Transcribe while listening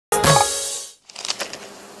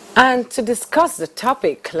And to discuss the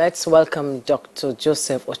topic, let's welcome Dr.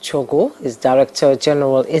 Joseph Ochogo, is Director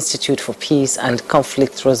General Institute for Peace and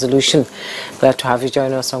Conflict Resolution. Glad to have you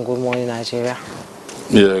join us on Good Morning Nigeria.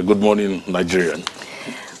 Yeah, good morning, Nigerian.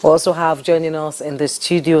 We also have joining us in the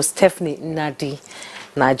studio Stephanie Nadi,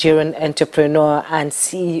 Nigerian entrepreneur and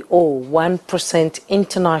CEO, 1%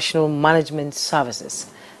 International Management Services.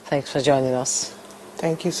 Thanks for joining us.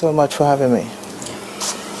 Thank you so much for having me.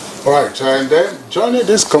 All right, and then joining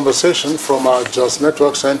this conversation from our Just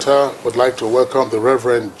Network Center, would like to welcome the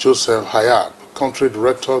Reverend Joseph Hayab, Country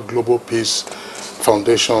Director, Global Peace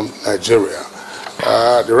Foundation, Nigeria.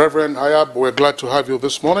 The Reverend Hayab, we're glad to have you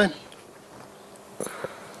this morning. Thank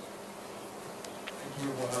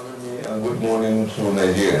you for having me, and good morning to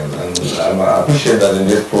Nigerians. And I appreciate that in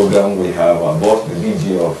this program we have both the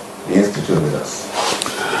DG of the Institute with us.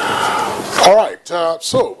 All right,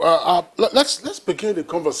 let's begin the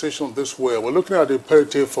conversation this way. We're looking at the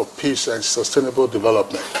imperative for peace and sustainable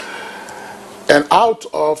development. And out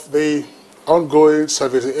of the ongoing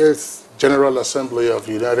 78th General Assembly of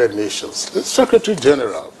the United Nations, the Secretary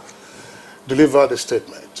General delivered a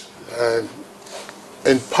statement, and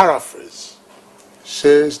in paraphrase,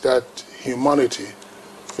 says that humanity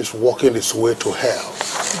is walking its way to hell.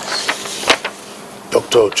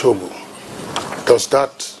 Dr. Ochogo, does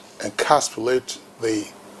that encapsulate the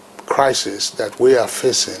crisis that we are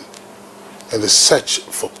facing in the search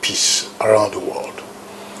for peace around the world?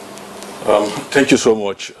 Thank you so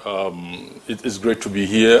much. It is great to be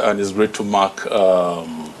here, and it's great to mark the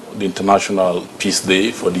International Peace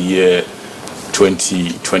Day for the year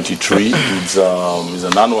 2023. It's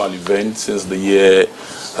an annual event since the year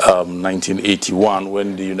 1981,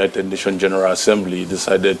 when the United Nations General Assembly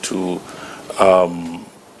decided to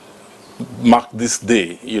mark this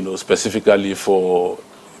day, specifically for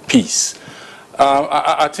peace.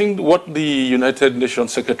 I think what the United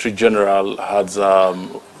Nations Secretary General has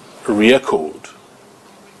re-echoed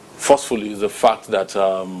forcefully is the fact that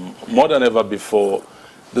more than ever before,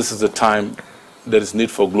 this is a time there is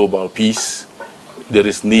need for global peace, there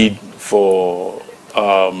is need for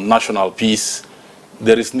national peace,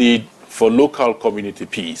 there is need for local community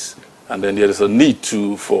peace, and then there is a need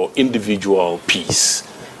too for individual peace.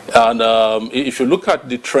 And if you look at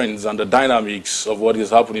the trends and the dynamics of what is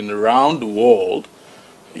happening around the world,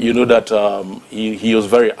 you know that he was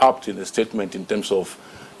very apt in the statement in terms of,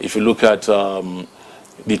 if you look at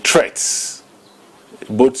the threats,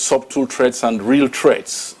 both subtle threats and real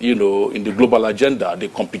threats, in the global agenda, the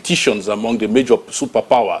competitions among the major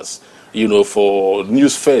superpowers, for new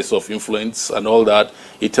spheres of influence and all that,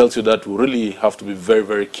 it tells you that we really have to be very,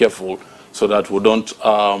 very careful so that we don't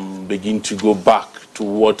begin to go back to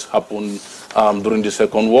what happened during the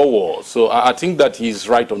Second World War. So I think that he's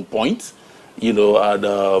right on point.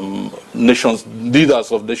 And nations,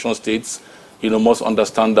 leaders of nation states, must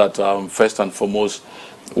understand that first and foremost,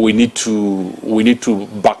 we need to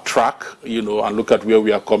backtrack, and look at where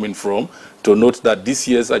we are coming from, to note that this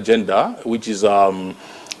year's agenda, which is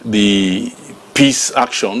the peace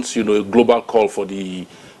actions, a global call for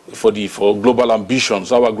global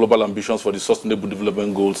ambitions, our global ambitions for the Sustainable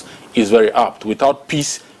Development Goals, is very apt. Without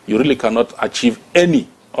peace, you really cannot achieve any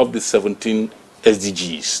of the 17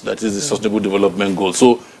 SDGs, that is the Sustainable Development Goals.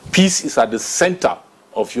 So peace is at the center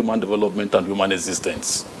of human development and human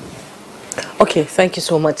existence. Okay, thank you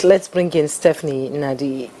so much. Let's bring in Stephanie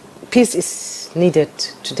Nadi. Peace is needed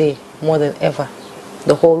today more than ever.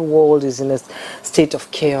 The whole world is in a state of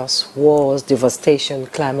chaos, wars, devastation,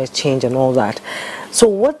 climate change, and all that. So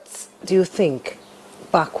what do you think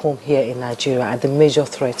back home here in Nigeria are the major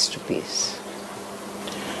threats to peace?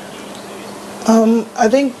 I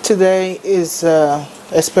think today is a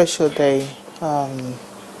special day.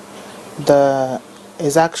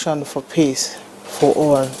 Is action for peace for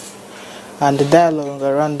all. And the dialogue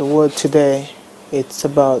around the world today, it's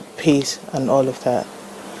about peace and all of that.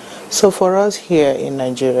 So for us here in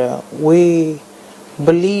Nigeria, we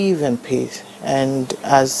believe in peace, and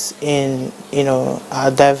as in, our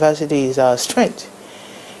diversity is our strength.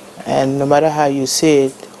 And no matter how you see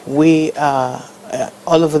it, we are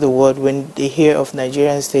all over the world. When they hear of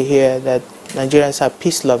Nigerians, they hear that Nigerians are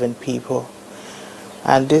peace-loving people.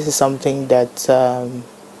 And this is something that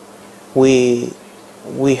we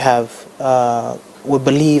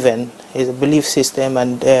believe in. It's a belief system,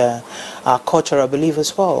 and our cultural belief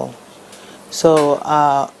as well. So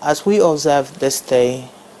as we observe this day,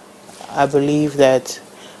 I believe that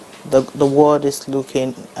the world is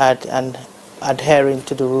looking at and adhering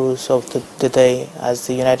to the rules of the day, as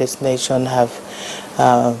the United Nations have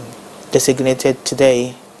designated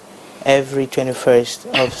today, every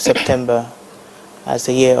 21st of September, as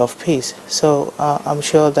the year of peace. So I'm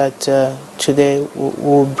sure that today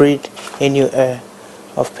we'll breathe a new air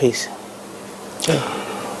of peace.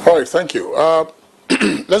 All right, thank you.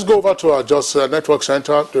 Let's go over to our Just Network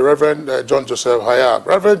Center, the Reverend John Joseph Hayab.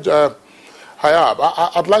 Reverend Hayab,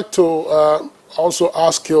 I'd like to also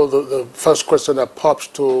ask you the first question that pops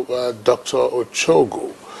to Dr.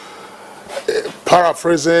 Ochogu.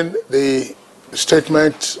 Paraphrasing the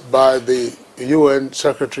statement by the UN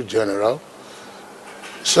Secretary General,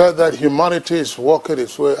 said that humanity is working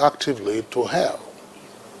its way actively to hell,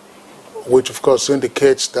 which of course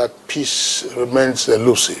indicates that peace remains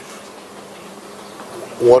elusive.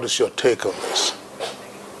 What is your take on this?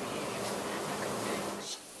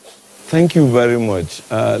 Thank you very much.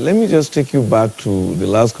 Let me just take you back to the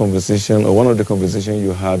last conversation, or one of the conversations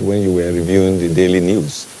you had when you were reviewing the daily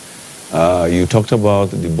news. You talked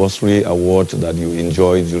about the bursary award that you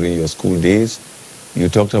enjoyed during your school days. You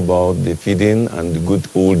talked about the feeding and the good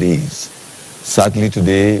old days. Sadly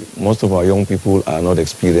today, most of our young people are not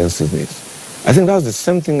experiencing it. I think that's the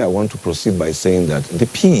same thing I want to proceed by saying, that the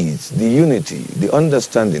peace, the unity, the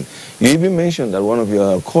understanding. You even mentioned that one of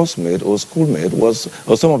your course mates or schoolmates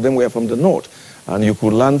or some of them were from the north, and you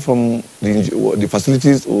could learn from the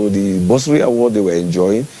facilities or the bursary award they were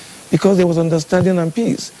enjoying because there was understanding and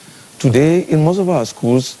peace. Today, in most of our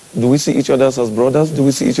schools, do we see each other as brothers? Do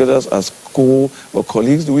we see each other as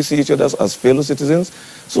colleagues? Do we see each other as fellow citizens?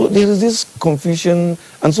 So there is this confusion.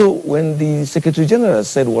 And so when the Secretary General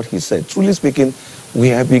said what he said, truly speaking,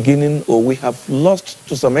 we are beginning, or we have lost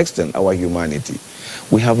to some extent our humanity.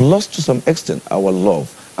 We have lost to some extent our love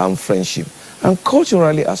and friendship. And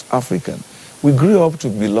culturally, as African, we grew up to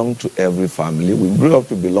belong to every family. We grew up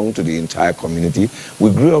to belong to the entire community.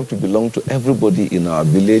 We grew up to belong to everybody in our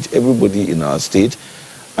village, everybody in our state.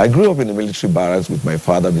 I grew up in the military barracks with my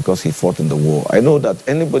father because he fought in the war. I know that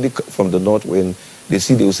anybody from the north, when they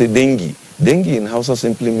will say dengue. Dengue in Hausa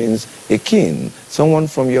simply means a kin, someone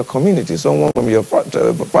from your community, someone from your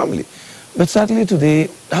family. But sadly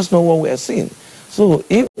today, that's not what we are seeing. So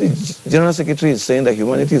if the General Secretary is saying that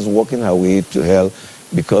humanity is walking her way to hell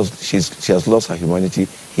because she has lost her humanity,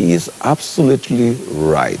 he is absolutely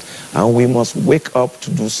right. And we must wake up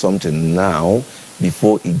to do something now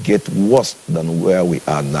before it gets worse than where we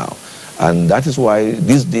are now. And that is why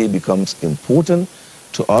this day becomes important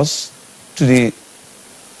to us, to the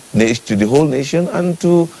whole nation, and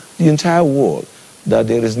to the entire world, that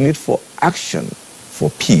there is need for action for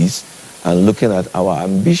peace and looking at our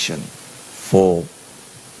ambition for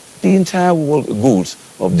the entire world goals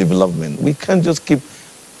of development. We can't just keep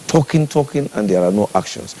talking, and there are no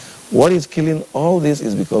actions. What is killing all this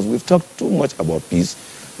is because we've talked too much about peace,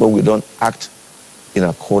 but we don't act in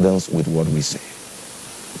accordance with what we say.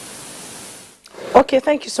 Okay,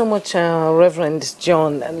 thank you so much, Reverend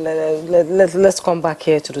John. And let's come back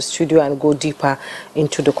here to the studio and go deeper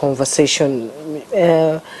into the conversation.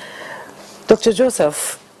 Dr.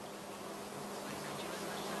 Joseph,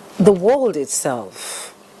 the world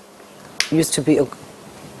itself used to be it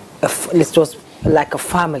was like a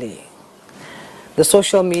family. The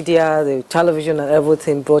social media, the television and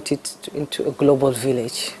everything brought it into a global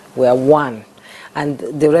village. We are one. And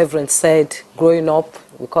the Reverend said, growing up,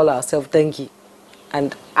 we call ourselves dengue.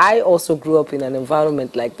 And I also grew up in an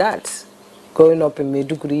environment like that. Growing up in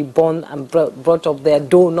Maiduguri, born and brought up there,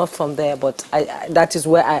 though not from there, but that is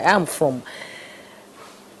where I am from.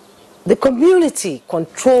 The community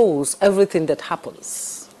controls everything that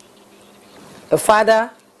happens. A father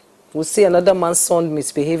will see another man's son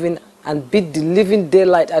misbehaving and beat the living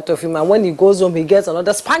daylight out of him, and when he goes home, he gets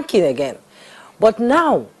another spanking again. But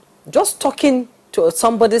now, just talking to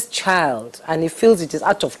somebody's child and he feels it is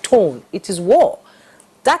out of tone, it is war.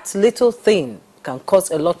 That little thing can cause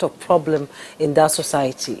a lot of problem in that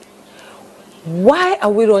society. Why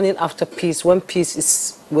are we running after peace when peace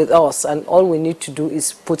is with us and all we need to do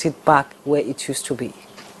is put it back where it used to be?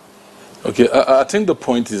 Okay, I think the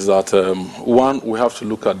point is that, one, we have to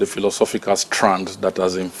look at the philosophical strand that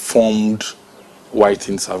has informed why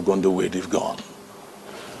things have gone the way they've gone.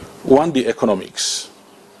 One, the economics.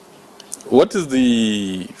 What is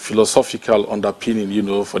the philosophical underpinning, you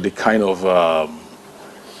know, for the kind of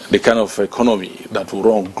economy that will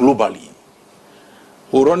run globally?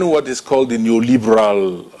 We're running what is called the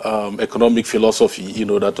neoliberal economic philosophy, you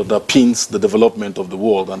know, that underpins the development of the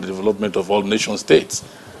world and the development of all nation states.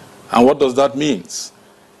 And what does that mean?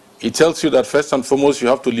 It tells you that first and foremost you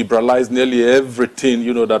have to liberalize nearly everything,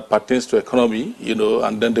 you know, that pertains to economy, you know,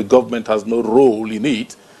 and then the government has no role in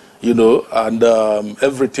it, you know, and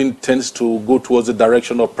everything tends to go towards the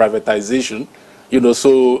direction of privatization, you know,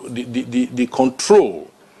 so the control,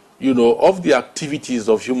 of the activities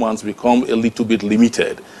of humans become a little bit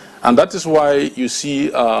limited. And that is why you see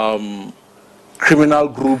criminal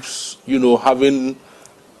groups, having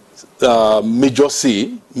major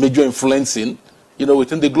say, major influencing,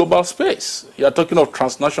 within the global space. You are talking of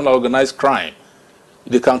transnational organized crime.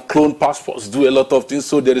 They can clone passports, do a lot of things.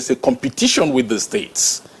 So there is a competition with the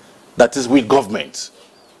states, that is with government.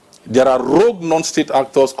 There are rogue non-state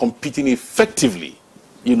actors competing effectively,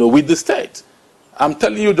 with the state. I'm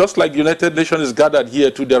telling you, just like the United Nations is gathered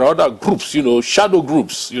here too, there are other groups, shadow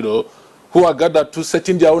groups, who are gathered to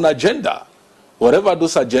setting their own agenda, whatever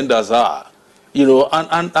those agendas are,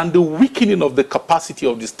 and the weakening of the capacity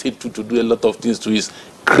of the state to do a lot of things to is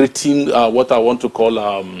creating what I want to call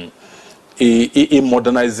a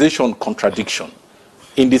modernization contradiction,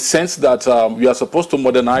 in the sense that we are supposed to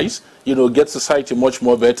modernize, get society much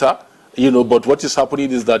more better, but what is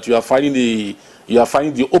happening is that you are finding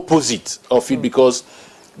the opposite of it, because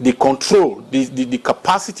the control, the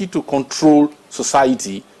capacity to control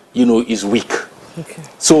society, is weak. Okay.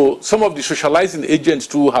 So some of the socializing agents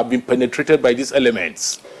too have been penetrated by these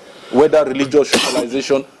elements, whether religious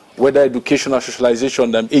socialization, whether educational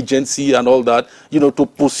socialization, agency and all that, to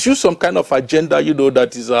pursue some kind of agenda,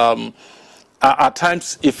 that is at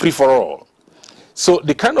times a free-for-all. So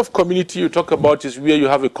the kind of community you talk about is where you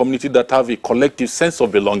have a community that have a collective sense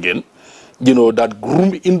of belonging, that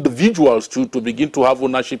groom individuals to begin to have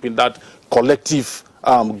ownership in that collective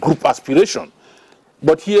group aspiration.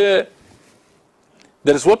 But here,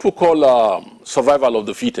 there is what we call survival of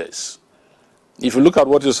the fittest. If you look at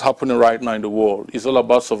what is happening right now in the world, it's all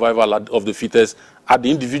about survival of the fittest at the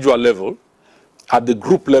individual level, at the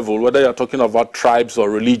group level, whether you're talking about tribes or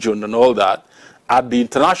religion and all that, at the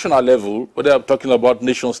international level, whether you're talking about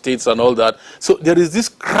nation states and all that. So there is this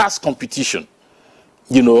crass competition,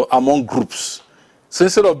 among groups. So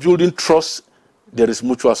instead of building trust, there is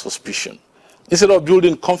mutual suspicion. Instead of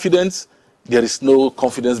building confidence, there is no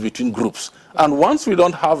confidence between groups. And once we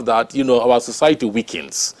don't have that, our society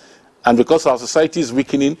weakens. And because our society is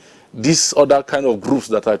weakening, these other kind of groups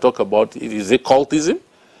that I talk about, it is occultism.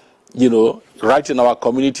 Right in our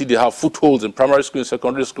community, they have footholds in primary school and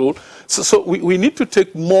secondary school. So we need to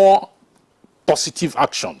take more positive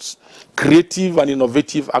actions, creative and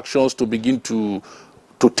innovative actions to begin to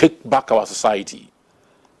take back our society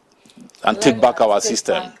and take back our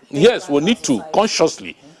system. Yes, we need to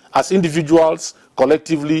consciously, as individuals,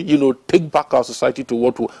 collectively, take back our society to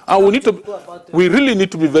what we... And we really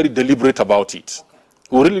need to be very deliberate about it.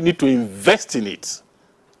 We really need to invest in it.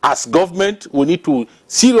 As government, we need to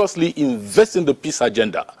seriously invest in the peace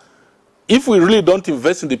agenda. If we really don't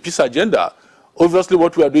invest in the peace agenda, obviously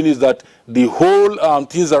what we are doing is that the whole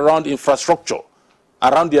things around infrastructure,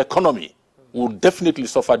 around the economy, will definitely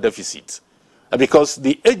suffer deficit. Because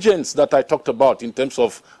the agents that I talked about in terms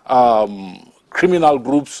of criminal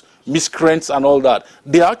groups, miscreants and all that,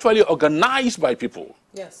 they are actually organized by people.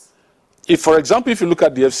 Yes. For example, if you look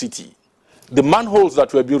at the FCT, the manholes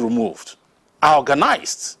that were being removed are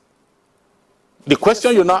organized. The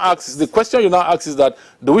question you now ask is that,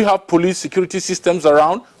 do we have police security systems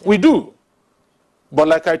around? We do. But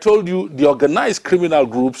like I told you, the organized criminal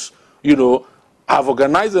groups, have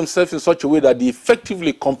organized themselves in such a way that they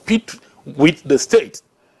effectively compete with the state.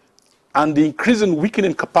 And the increasing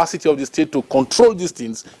weakening capacity of the state to control these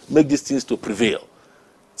things, make these things to prevail.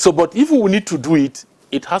 So, but if we need to do it,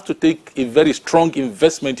 it has to take a very strong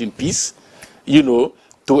investment in peace,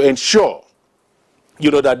 to ensure,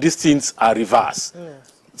 that these things are reversed.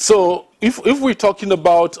 Yes. So, if we're talking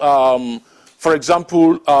about, for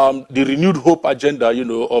example, the renewed hope agenda,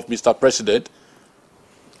 of Mr. President,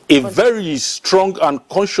 a very strong and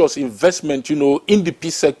conscious investment, in the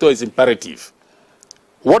peace sector is imperative.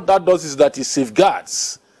 What that does is that it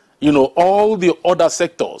safeguards, all the other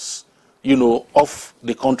sectors, of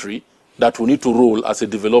the country that we need to roll as a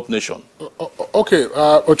developed nation. Okay,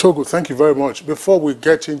 Ochogu, thank you very much. Before we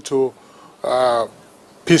get into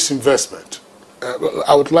peace investment,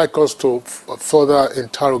 I would like us to further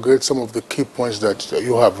interrogate some of the key points that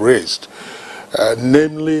you have raised,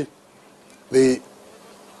 namely the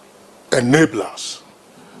enablers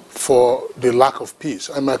for the lack of peace.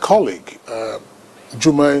 And my colleague,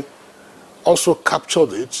 Jumai, also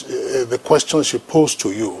captured it, the question she posed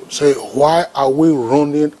to you. Say, why are we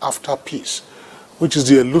running after peace? Which is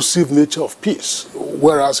the elusive nature of peace,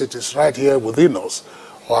 whereas it is right here within us,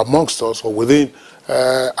 or amongst us, or within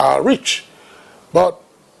our reach. But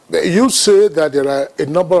you say that there are a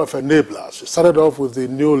number of enablers. You started off with the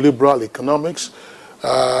neoliberal economics,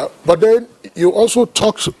 but then you also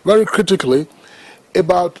talked very critically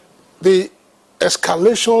about the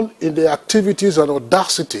escalation in the activities and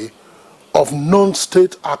audacity of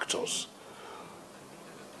non-state actors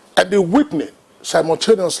and the weakening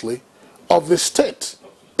simultaneously of the state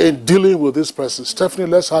in dealing with this person. Stephanie,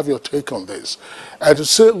 let's have your take on this. And to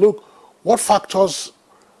say, look, what factors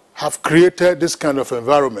have created this kind of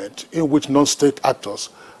environment in which non-state actors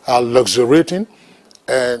are luxuriating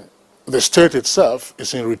and the state itself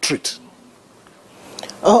is in retreat?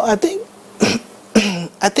 Oh, I think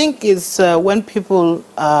I think it's when people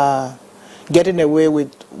are getting away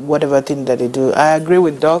with whatever thing that they do. I agree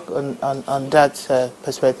with Doc on that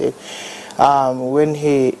perspective. When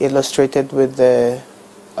he illustrated with the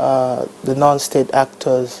non-state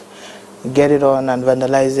actors get it on and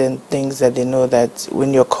vandalizing things that they know that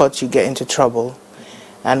when you're caught you get into trouble,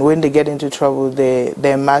 and when they get into trouble they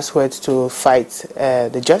amass words to fight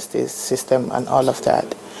the justice system and all of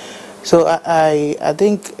that. So I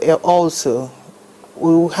think also we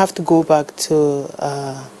will have to go back to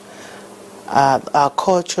our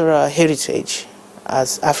cultural heritage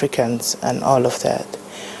as Africans and all of that.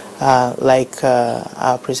 Like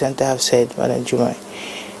our presenter have said, Madam Juma,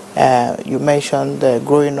 you mentioned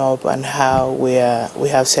growing up and how we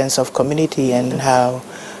have sense of community and how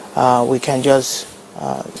we can just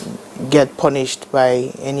get punished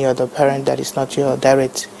by any other parent that is not your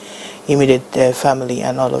direct immediate family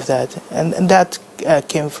and all of that. And that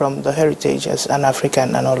came from the heritage as an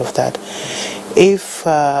African and all of that. If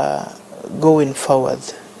going forward,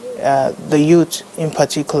 the youth in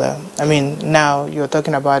particular, I mean, now you're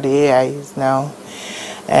talking about the AIs now,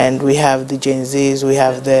 and we have the Gen Zs, we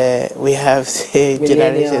have the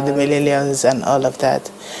generation, the millennials and all of that.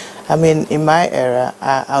 I mean, in my era,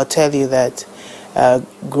 I'll tell you that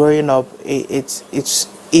growing up, it's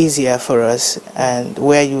easier for us, and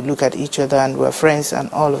where you look at each other and we're friends and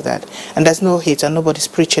all of that, and there's no hate and nobody's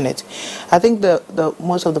preaching it. I think the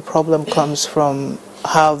most of the problem comes from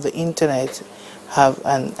how the internet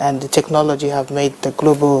and the technology have made the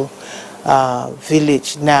global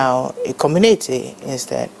village now a community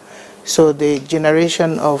instead. So the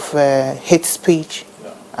generation of hate speech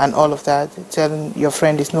and all of that, telling your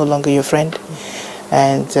friend is no longer your friend,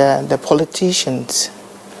 and the politicians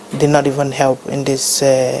did not even help in this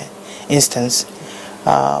instance.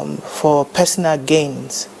 For personal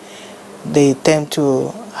gains, they tend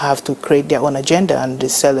to have to create their own agenda and they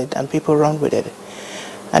sell it and people run with it.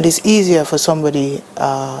 And it's easier for somebody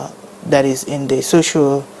that is in the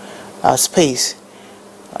social space.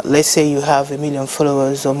 Let's say you have 1 million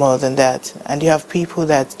followers or more than that, and you have people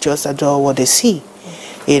that just adore what they see,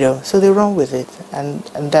 you know, so they run with it, and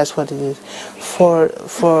that's what it is. For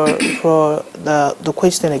the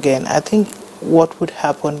question again, I think what would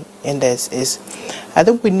happen in this is, I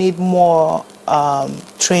think we need more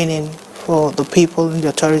training for the people in the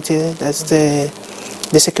authority, that's the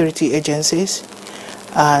security agencies,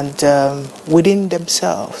 and within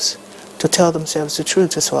themselves to tell themselves the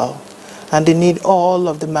truth as well. And they need all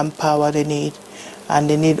of the manpower they need, and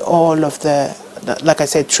they need all of the like I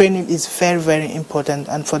said, training is very, very important,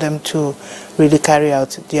 and for them to really carry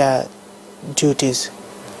out their duties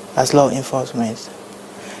as law enforcement.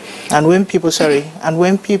 And when people,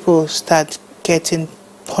 when people start getting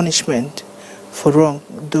punishment for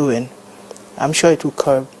wrongdoing, I'm sure it will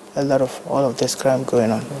curb a lot of all of this crime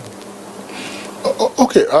going on.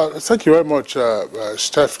 Okay, thank you very much,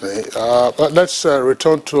 Stephanie. Let's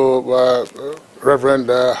return to Reverend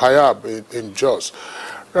Hayab in Jos.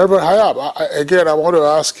 Reverend Hayab, again, I want to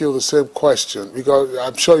ask you the same question, because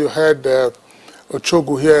I'm sure you heard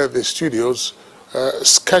Ochogu here in the studios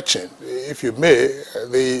sketching, if you may,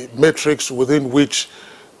 the matrix within which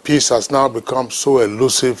peace has now become so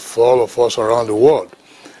elusive for all of us around the world.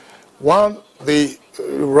 One, the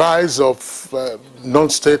rise of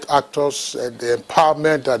non-state actors and the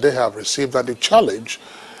empowerment that they have received, and the challenge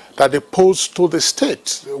that they pose to the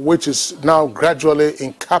state, which is now gradually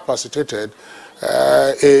incapacitated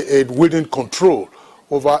in winning control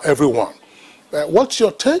over everyone. What's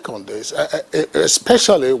your take on this,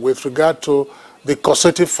 especially with regard to the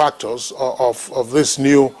causative factors of this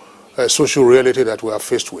new social reality that we are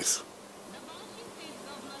faced with?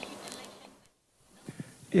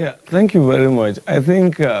 Yeah, thank you very much. I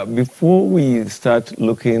think before we start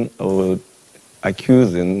looking or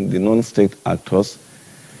accusing the non-state actors,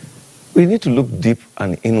 we need to look deep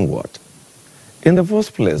and inward. In the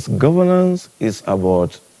first place, governance is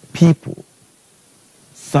about people,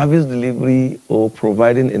 service delivery, or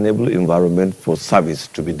providing enabling environment for service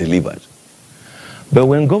to be delivered. But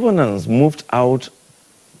when governance moved out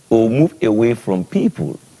or moved away from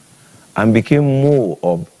people and became more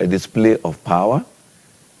of a display of power,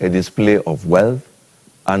 a display of wealth,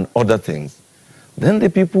 and other things, then the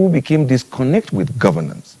people became disconnected with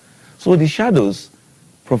governance. So the shadows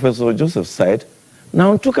Professor Joseph said,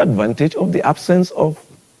 now took advantage of the absence of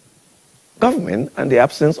government and the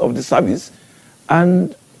absence of the service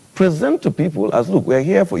and present to people as, look, we're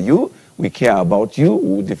here for you, we care about you,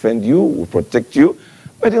 we'll defend you, we'll protect you.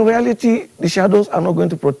 But in reality, the shadows are not going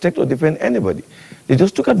to protect or defend anybody. They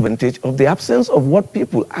just took advantage of the absence of what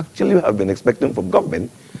people actually have been expecting from government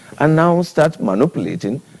and now start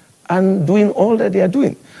manipulating and doing all that they are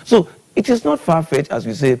doing. So it is not far-fetched, as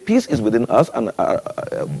we say, peace is within us and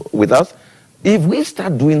with us. If we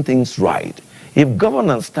start doing things right, if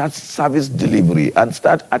governance starts service delivery and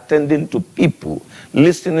start attending to people,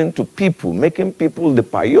 listening to people, making people the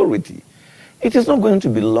priority, it is not going to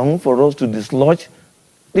be long for us to dislodge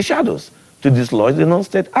the shadows, to dislodge the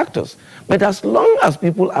non-state actors. But as long as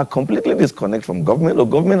people are completely disconnected from government, or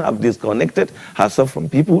government have disconnected herself from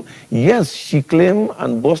people, yes, she claimed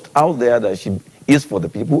and boast out there that she is for the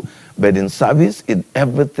people, but in service, in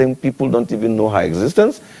everything, people don't even know her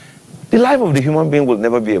existence. The life of the human being will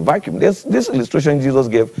never be a vacuum. There's this illustration Jesus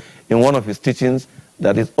gave in one of his teachings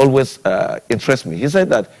that is always interests me. He said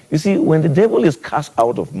that, you see, when the devil is cast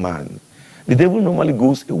out of man, the devil normally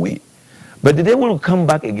goes away. But the devil will come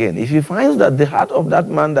back again. If he finds that the heart of that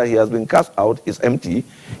man that he has been cast out is empty,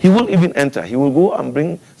 he will even enter. He will go and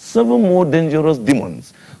bring 7 more dangerous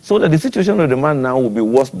demons, so that the situation of the man now will be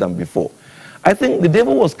worse than before. I think the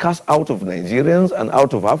devil was cast out of Nigerians and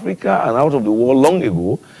out of Africa and out of the world long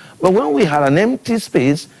ago. But when we had an empty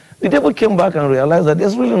space, the devil came back and realized that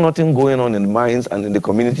there's really nothing going on in the minds and in the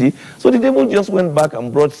community. So the devil just went back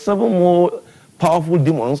and brought 7 more powerful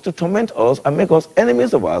demons to torment us and make us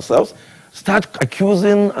enemies of ourselves, start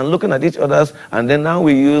accusing and looking at each other, and then now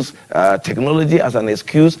we use technology as an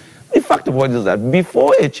excuse. The fact of what is that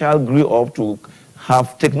before a child grew up to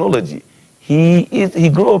have technology, he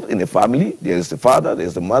grew up in a family. There is the father, there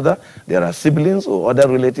is the mother, there are siblings or other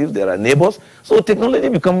relatives, there are neighbors. So technology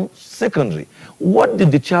becomes secondary. What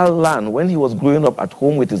did the child learn when he was growing up at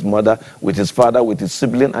home with his mother, with his father, with his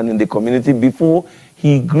sibling, and in the community before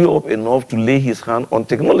he grew up enough to lay his hand on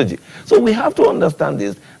technology? So we have to understand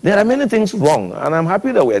this. There are many things wrong, and I'm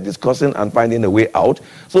happy that we are discussing and finding a way out.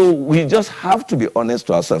 So we just have to be honest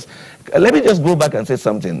to ourselves. Let me just go back and say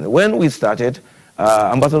something. When we started,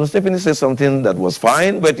 Ambassador Stephanie said something that was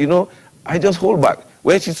fine, but you know, I just hold back.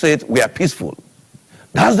 Where she said, we are peaceful.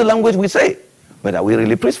 That's the language we say. But are we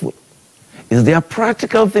really peaceful? Is there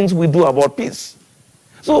practical things we do about peace?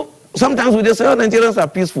 So sometimes we just say, oh, Nigerians are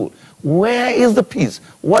peaceful. Where is the peace?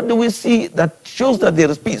 What do we see that shows that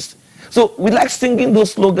there is peace? So we like singing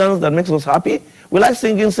those slogans that makes us happy. We like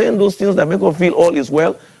saying those things that make us feel all is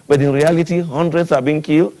well. But in reality, hundreds are being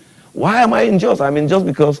killed. Why am I unjust? I'm unjust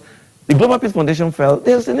because the Global Peace Foundation felt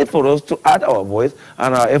there's a need for us to add our voice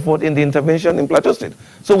and our effort in the intervention in Plateau State.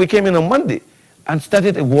 So we came in on Monday and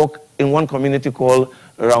started a work in one community called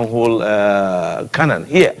Roundhole Canaan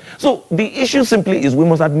here. So the issue simply is we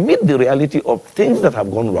must admit the reality of things that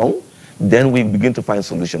have gone wrong, then we begin to find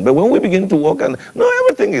solution. But when we begin to work and, no,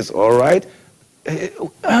 everything is all right,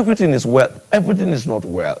 everything is well, everything is not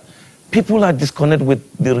well. People are disconnected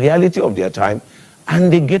with the reality of their time,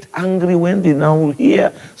 and they get angry when they now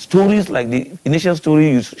hear stories like the initial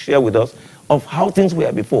story you share with us of how things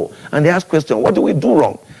were before. And they ask questions, what do we do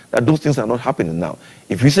wrong that those things are not happening now?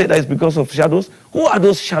 If you say that it's because of shadows, who are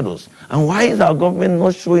those shadows? And why is our government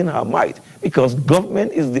not showing her might? Because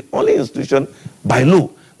government is the only institution by law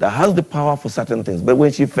that has the power for certain things. But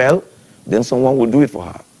when she fell, then someone will do it for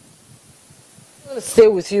her. I'm going to stay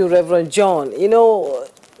with you, Reverend John. You know,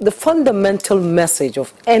 the fundamental message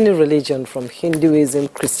of any religion, from Hinduism,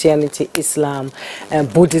 Christianity, Islam,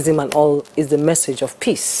 and Buddhism and all, is the message of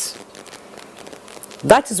peace.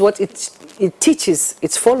 That is what it teaches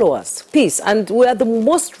its followers, peace. And we are the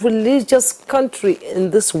most religious country in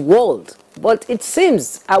this world. But it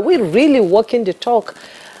seems, are we really walking the talk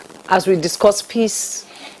as we discuss peace?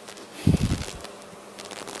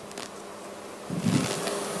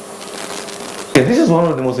 This is one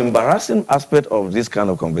of the most embarrassing aspects of this kind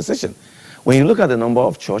of conversation. When you look at the number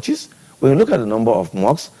of churches, when you look at the number of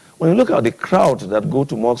mosques, when you look at the crowd that go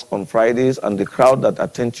to mosques on Fridays and the crowd that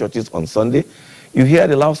attend churches on Sunday, you hear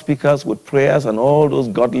the loudspeakers with prayers and all those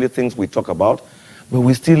godly things we talk about, but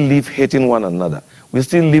we still live hating one another. We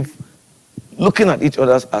still live looking at each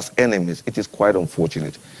other as enemies. It is quite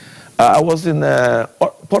unfortunate. I was in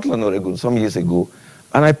Portland, Oregon some years ago,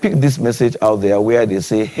 and I picked this message out there where they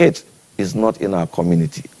say hate is not in our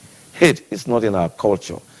community. Hate is not in our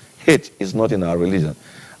culture. Hate is not in our religion.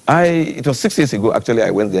 It was 6 years ago, actually,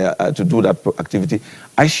 I went there to do that activity.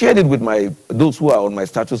 I shared it with those who are on my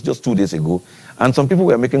status just 2 days ago, and some people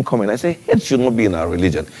were making comments. I say, hate should not be in our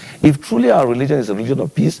religion. If truly our religion is a religion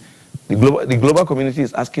of peace, The global community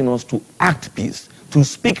is asking us to act peace, to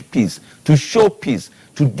speak peace, to show peace,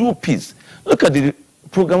 to do peace. Look at the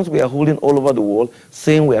programs we are holding all over the world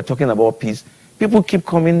saying we are talking about peace. People keep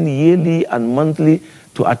coming yearly and monthly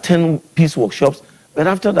to attend peace workshops, but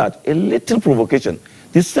after that, a little provocation.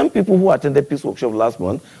 The same people who attended peace workshop last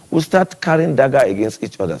month will start carrying dagger against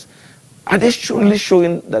each other. Are they surely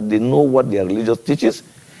showing that they know what their religion teaches?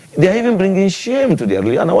 They are even bringing shame to their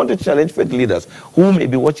religion. And I want to challenge faith leaders who may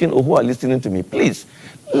be watching or who are listening to me. Please,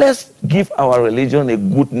 let's give our religion a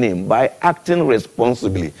good name by acting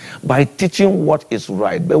responsibly, by teaching what is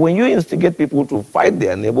right. But when you instigate people to fight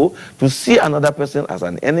their neighbor, to see another person as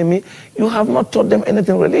an enemy, you have not taught them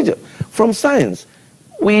anything religious. From science,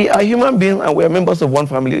 we are human beings and we are members of one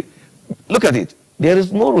family. Look at it. There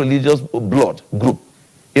is no religious blood group.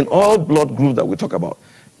 In all blood groups that we talk about,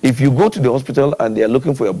 if you go to the hospital and they are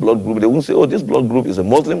looking for a blood group, they won't say, oh, this blood group is a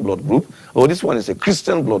Muslim blood group, or this one is a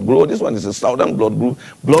Christian blood group, or this one is a Southern blood group.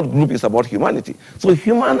 Blood group is about humanity. So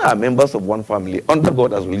humans are members of one family, under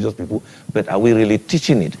God as religious people, but are we really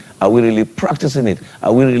teaching it? Are we really practicing it?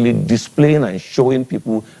 Are we really displaying and showing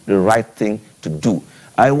people the right thing to do?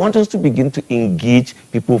 I want us to begin to engage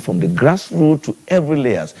people from the grassroots to every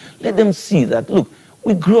layers. Let them see that, look,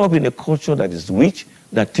 we grew up in a culture that is rich,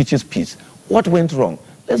 that teaches peace. What went wrong?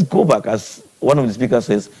 Let's go back, as one of the speakers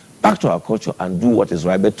says, back to our culture and do what is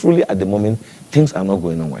right. But truly, at the moment, things are not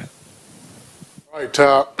going on well. Right.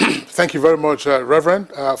 Thank you very much, Reverend,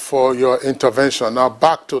 for your intervention. Now,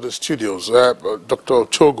 back to the studios. Dr.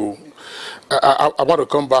 Chogu, I want to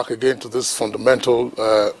come back again to these fundamental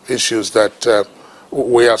issues that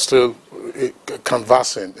we are still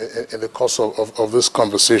conversing in the course of this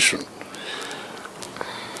conversation.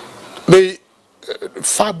 The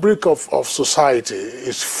fabric of society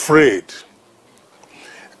is frayed,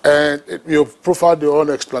 and you've provided your own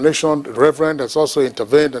explanation. The Reverend has also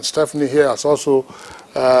intervened, and Stephanie here has also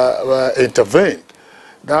intervened.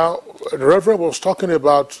 Now, the Reverend was talking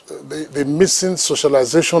about the missing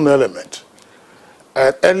socialization element,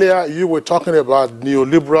 and earlier you were talking about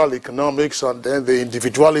neoliberal economics and then the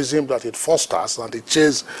individualism that it fosters and the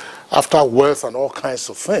chase after wealth and all kinds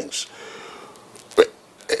of things.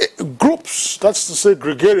 Groups, that's to say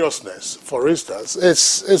gregariousness, for instance,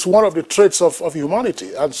 is one of the traits of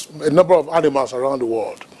humanity and a number of animals around the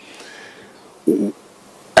world.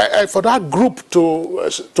 And for that group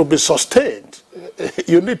to be sustained,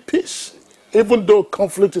 you need peace, even though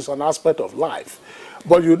conflict is an aspect of life.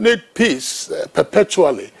 But you need peace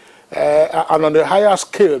perpetually and on a higher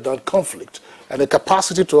scale than conflict, and the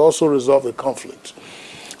capacity to also resolve the conflict.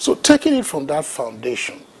 So taking it from that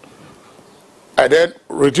foundation, and then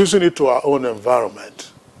reducing it to our own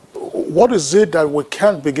environment, what is it that we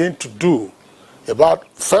can begin to do about,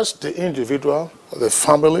 first, the individual, the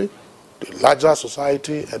family, the larger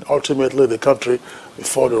society, and ultimately the country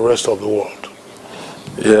before the rest of the world?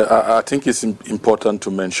 Yeah, I think it's important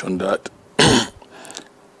to mention that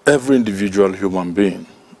every individual human being,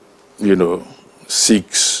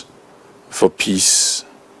 seeks for peace,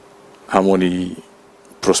 harmony,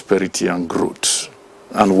 prosperity, and growth,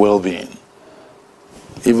 and well-being.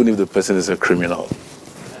 Even if the person is a criminal,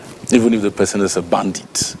 even if the person is a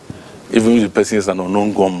bandit, even if the person is an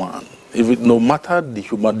unknown gunman, no matter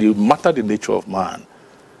the nature of man,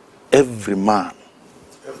 every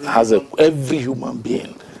human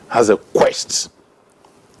being has a quest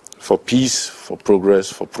for peace, for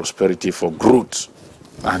progress, for prosperity, for growth,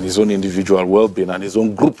 and his own individual well-being and his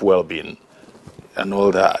own group well-being, and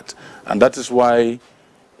all that. And that is why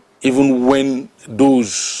even when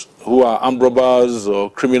those who are armed robbers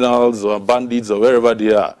or criminals or bandits or wherever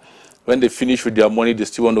they are, when they finish with their money, they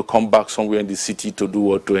still want to come back somewhere in the city to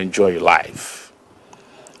do or to enjoy life.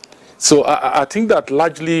 So I think that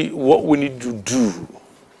largely what we need to do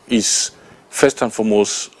is, first and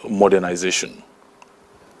foremost, modernization.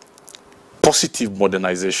 Positive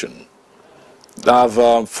modernization.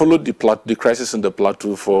 I've followed the crisis in the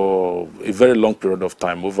plateau for a very long period of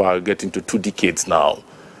time, over getting to 2 decades now.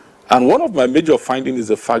 And one of my major findings is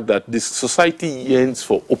the fact that this society yearns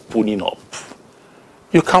for opening up.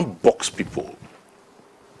 You can't box people.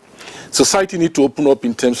 Society needs to open up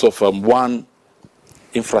in terms of 1,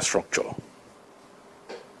 infrastructure.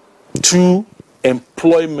 2,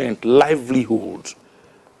 employment, livelihood.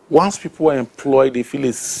 Once people are employed, they feel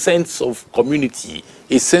a sense of community,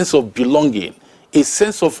 a sense of belonging, a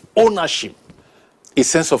sense of ownership, a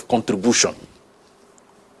sense of contribution.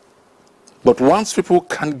 But once people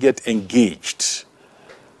can't get engaged,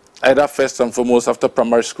 either first and foremost, after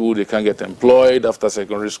primary school, they can't get employed. After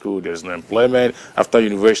secondary school, there's no employment. After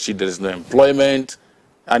university, there is no employment.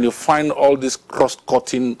 And you find all these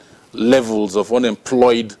cross-cutting levels of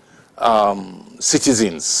unemployed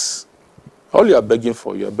citizens, all you are begging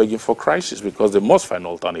for crisis, because they must find an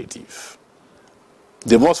alternative.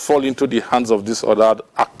 They must fall into the hands of these other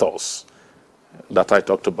actors that I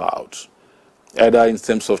talked about, either in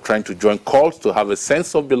terms of trying to join cults to have a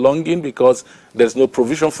sense of belonging because there's no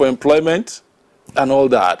provision for employment and all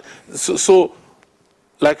that. So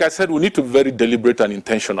like I said, we need to be very deliberate and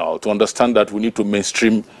intentional to understand that we need to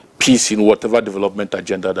mainstream peace in whatever development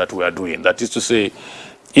agenda that we are doing. That is to say,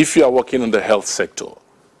 if you are working in the health sector,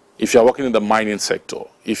 if you are working in the mining sector,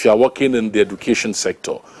 if you are working in the education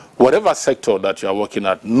sector, whatever sector that you are working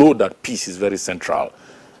at, know that peace is very central.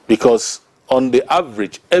 Because on the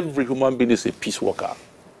average, every human being is a peace worker.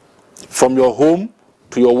 From your home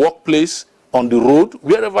to your workplace, on the road,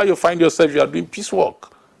 wherever you find yourself, you are doing peace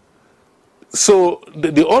work. So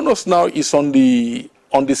the onus now is on the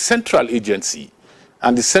central agency.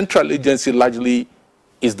 And the central agency largely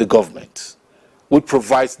is the government, which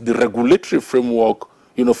provides the regulatory framework,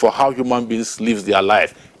 for how human beings live their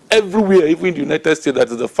life. Everywhere, even in the United States, that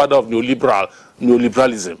is the father of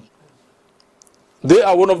neoliberalism. They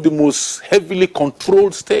are one of the most heavily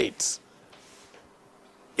controlled states.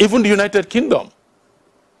 Even the United Kingdom,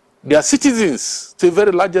 their citizens, to a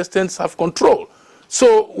very large extent, have control.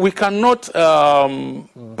 So we cannot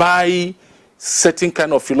buy certain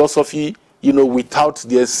kind of philosophy, without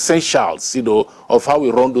the essentials, of how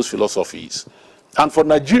we run those philosophies. And for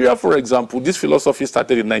Nigeria, for example, this philosophy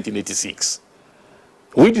started in 1986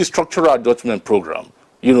 with the structural adjustment program,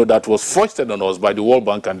 that was foisted on us by the World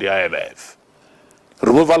Bank and the IMF.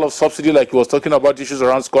 Removal of subsidy, like he was talking about, issues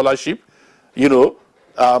around scholarship,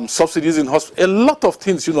 subsidies in hospitals. A lot of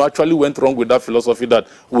things, actually went wrong with that philosophy that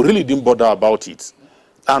we really didn't bother about it.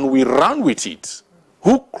 And we ran with it,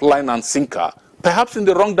 hook, line, and sinker, perhaps in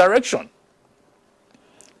the wrong direction.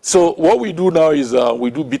 So what we do now is we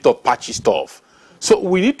do a bit of patchy stuff. So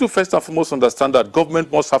we need to first and foremost understand that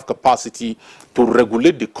government must have capacity to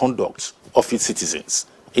regulate the conduct of its citizens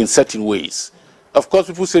in certain ways. Of course,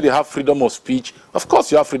 people say they have freedom of speech. Of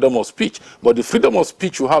course, you have freedom of speech. But the freedom of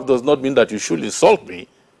speech you have does not mean that you should insult me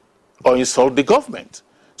or insult the government.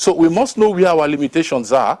 So we must know where our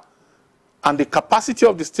limitations are, and the capacity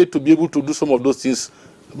of the state to be able to do some of those things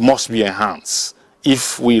must be enhanced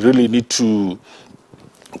if we really need to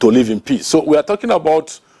live in peace. So we are talking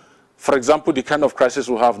about, for example, the kind of crisis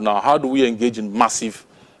we have now. How do we engage in massive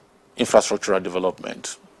infrastructural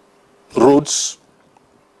development? Roads,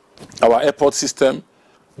 our airport system,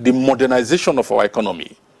 the modernization of our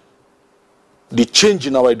economy, the change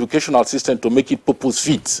in our educational system to make it purpose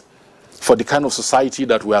fit for the kind of society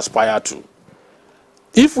that we aspire to.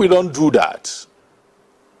 If we don't do that,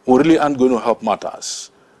 we really aren't going to help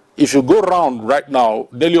matters. If you go around right now,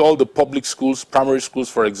 nearly all the public schools, primary schools,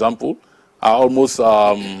 for example, are almost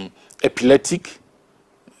epileptic.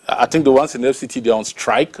 I think the ones in FCT, they're on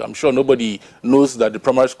strike. I'm sure nobody knows that the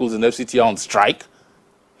primary schools in FCT are on strike.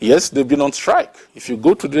 Yes, they've been on strike. If you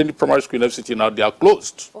go to any primary school in FCT now, they are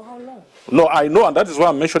closed. For how long? No, I know, and that is why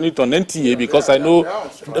I'm mentioning it on NTA, because I know...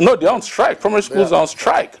 No, they're on strike. Primary schools are on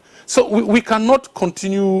strike. So we cannot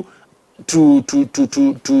continue to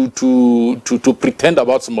pretend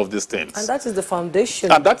about some of these things. And that is the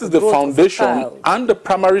foundation. And that is the foundation. And the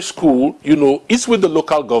primary school, is with the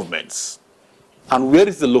local governments. And where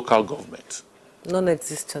is the local government?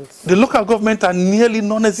 Non-existent. The local government are nearly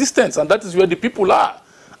non-existent, and that is where the people are.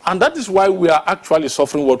 And that is why we are actually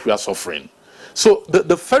suffering what we are suffering. So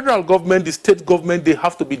the federal government, the state government, they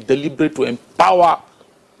have to be deliberate to empower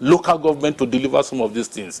local government to deliver some of these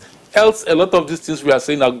things. Else, a lot of these things we are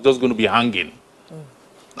saying are just going to be hanging.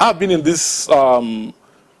 I've been in this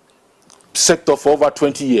sector for over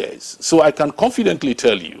 20 years. So I can confidently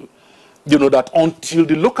tell you, that until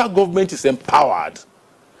the local government is empowered,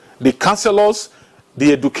 the councillors,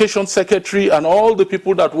 the education secretary, and all the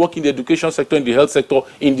people that work in the education sector, in the health sector,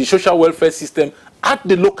 in the social welfare system, at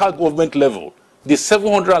the local government level, the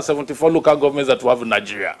 774 local governments that we have in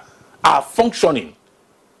Nigeria are functioning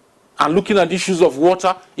and looking at issues of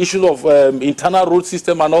water, issues of internal road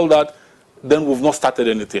system and all that, then we've not started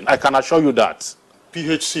anything. I can assure you that.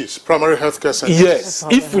 PHCs, primary healthcare centers. Yes,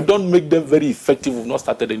 if we don't make them very effective, we've not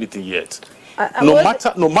started anything yet. No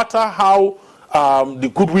matter how the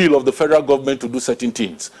goodwill of the federal government to do certain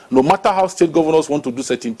things, no matter how state governors want to do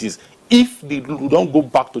certain things, if they don't go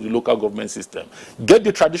back to the local government system, get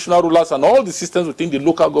the traditional rulers and all the systems within the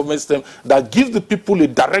local government system that give the people a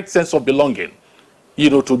direct sense of belonging,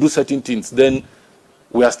 to do certain things, then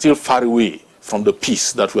we are still far away from the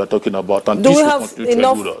peace that we are talking about. And do we have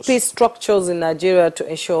enough peace structures in Nigeria to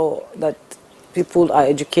ensure that people are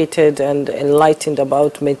educated and enlightened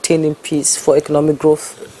about maintaining peace for economic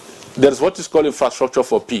growth? There's what is called infrastructure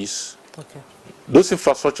for peace. Okay. Those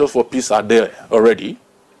infrastructures for peace are there already,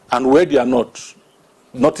 and where they are not,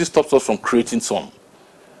 nothing stops us from creating some.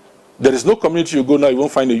 There is no community you go now, you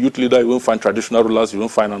won't find a youth leader, you won't find traditional rulers, you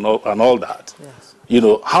won't find and all that. Yes. You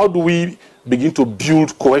know, how do we begin to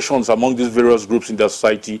build cohesions among these various groups in their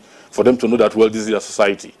society for them to know that, well, this is their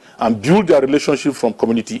society, and build their relationship from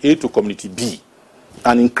community A to community B,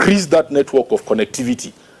 and increase that network of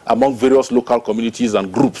connectivity among various local communities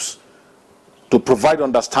and groups to provide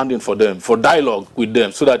understanding for them, for dialogue with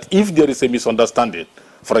them, so that if there is a misunderstanding,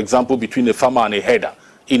 for example, between a farmer and a herder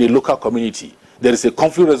in a local community, there is a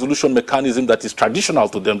conflict resolution mechanism that is traditional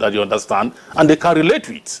to them that you understand, and they can relate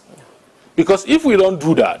with. Because if we don't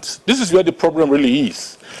do that, this is where the problem really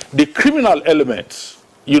is. The criminal elements,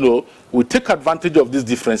 you know, will take advantage of these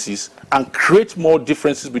differences and create more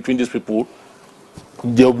differences between these people.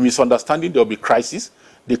 There will be misunderstanding, there will be crisis.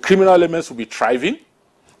 The criminal elements will be thriving.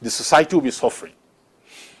 The society will be suffering.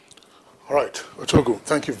 All right, Ochogu,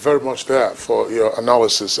 thank you very much there for your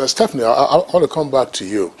analysis. Stephanie, I want to come back to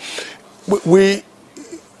you. We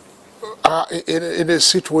are in a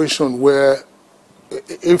situation where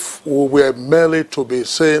if we were merely to be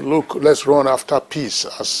saying, look, let's run after peace,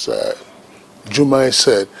 as Jumai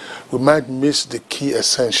said, we might miss the key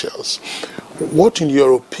essentials. What, in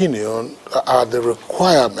your opinion, are the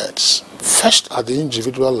requirements, first at the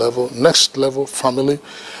individual level, next level, family,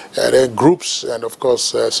 and then groups, and of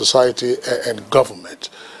course society and government,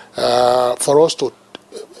 for us to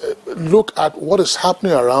look at what is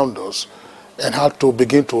happening around us and how to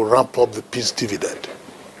begin to ramp up the peace dividend?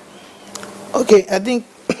 Okay, I think,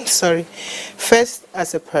 sorry, first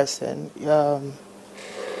as a person,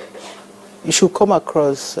 you should come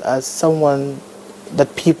across as someone that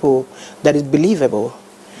is believable.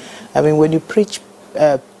 I mean, when you preach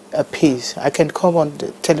a peace, I can come on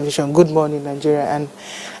the television, Good Morning Nigeria,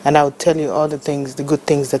 and I'll tell you all the things, the good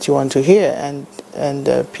things that you want to hear, and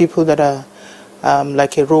people that are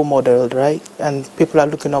like a role model, right? And people are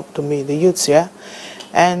looking up to me, the youths, yeah?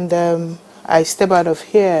 And I step out of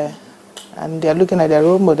here, and they're looking at their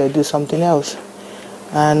role model, do something else.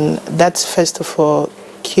 And that's, first of all,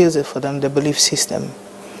 kills it for them, the belief system.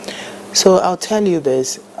 So I'll tell you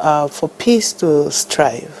this, for peace to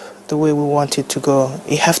strive the way we want it to go,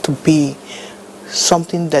 it has to be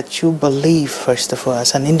something that you believe, first of all,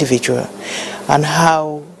 as an individual, and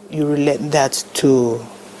how you relate that to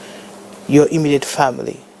your immediate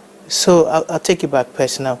family. So I'll take you back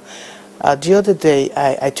personal. The other day,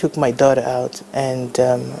 I took my daughter out, and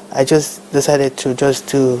I just decided to just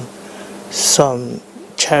do some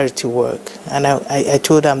charity work. And I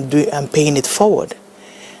told her I'm paying it forward.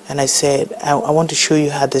 And I said, I want to show you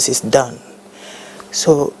how this is done.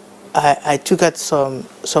 So I took out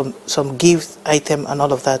some gift item and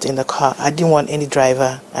all of that in the car. I didn't want any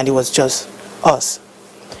driver, and it was just us.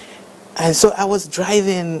 And so I was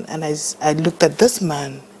driving, and I looked at this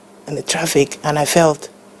man in the traffic, and I felt,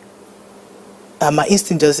 my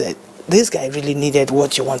instinct just said, this guy really needed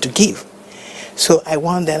what you want to give. So I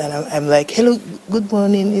went there, and I'm like, hello, good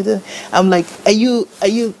morning. I'm like, are you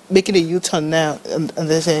making a U-turn now? And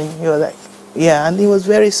they're saying, you're like, yeah. And he was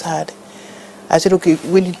very sad. I said, okay,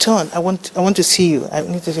 when you turn, I want to see you. I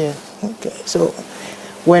need to see you. Okay. So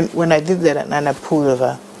when I did that, and I pulled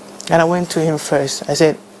over, and I went to him first. I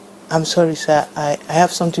said, I'm sorry, sir, I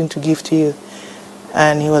have something to give to you.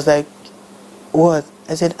 And he was like, what?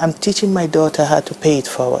 I said, I'm teaching my daughter how to pay it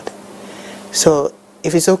forward. So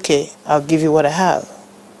if it's okay, I'll give you what I have.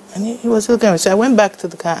 And he was looking at me. So I went back to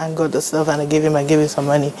the car and got the stuff, and I gave him some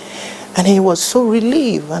money. And he was so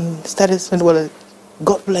relieved and started saying, well,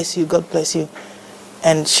 God bless you, God bless you.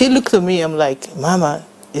 And she looked at me, I'm like, Mama,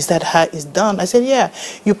 is that how it's done? I said, yeah,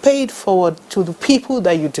 you pay it forward to the people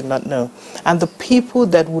that you do not know, and the people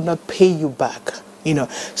that would not pay you back, you know.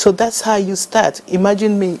 So that's how you start.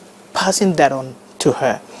 Imagine me passing that on to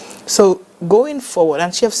her. So going forward,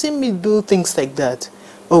 and she has seen me do things like that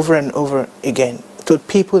over and over again to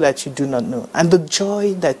people that you do not know. And the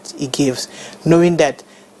joy that it gives, knowing that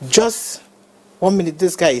just 1 minute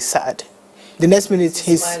this guy is sad, the next minute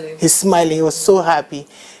he's smiling, he was so happy.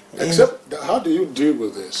 Except, how do you deal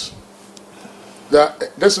with this?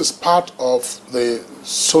 That this is part of the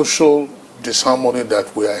social disharmony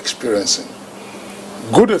that we are experiencing.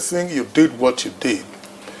 Good thing you did what you did,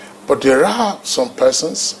 but there are some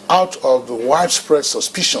persons, out of the widespread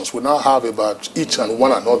suspicions we now have about each and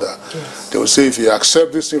one another, yes, they will say, if you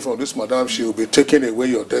accept this thing from this madam, she will be taking away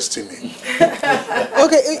your destiny.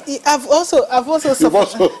 Okay, I've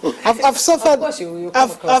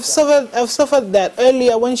suffered that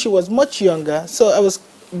earlier when she was much younger. So I was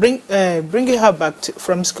bringing her back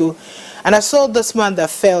from school, and I saw this man that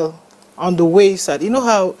fell on the wayside. You know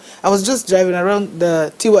how I was just driving around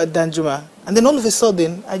the Tiwa Danjuma, and then all of a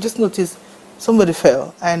sudden, I just noticed somebody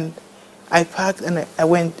fell, and I parked and I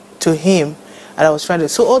went to him, and I was trying to,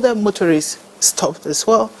 so other motorists stopped as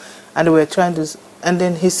well, and they were trying to, and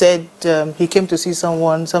then he said he came to see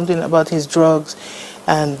someone, something about his drugs,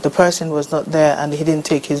 and the person was not there, and he didn't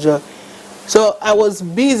take his drug. So I was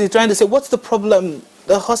busy trying to say, what's the problem,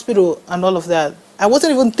 the hospital and all of that. I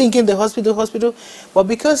wasn't even thinking the hospital, but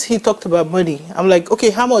because he talked about money, I'm like,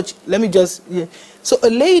 okay, how much? Let me just, yeah. So a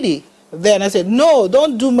lady there, and I said, no,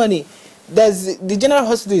 don't do money. The general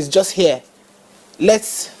hospital is just here.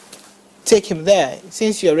 Let's take him there,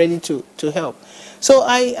 since you're ready to help. So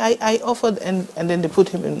I offered, and then they put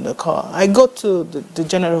him in the car. I got to the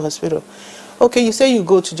general hospital. Okay, you say you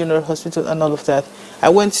go to general hospital and all of that. I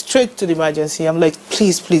went straight to the emergency. I'm like,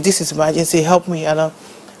 please, this is emergency, help me. And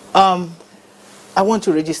I want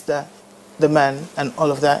to register the man and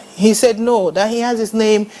all of that. He said no, that he has his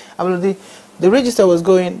name. The register was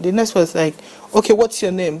going, the nurse was like, okay, what's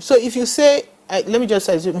your name? So if you say, let me just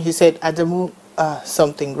assume he said Adamu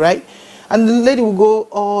something, right? And the lady will go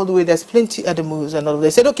all the way, there's plenty Adamus and all of that.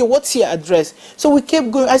 They said, okay, what's your address? So we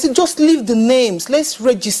kept going. I said, just leave the names, let's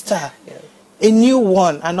register a new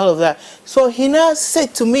one and all of that. So he now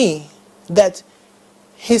said to me that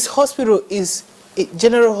his hospital is a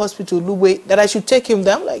general hospital, Lube, that I should take him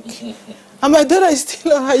down. And my daughter is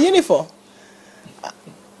still on her uniform.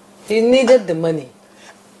 He needed the money.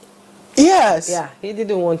 Yes. Yeah, he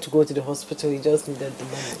didn't want to go to the hospital, he just needed the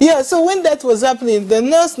money. Yeah, so when that was happening, the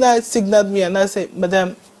nurse now signaled me and I said,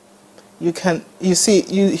 Madam, you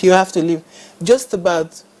have to leave. Just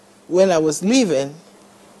about when I was leaving,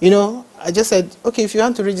 you know, I just said, okay, if you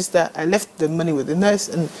want to register, I left the money with the nurse,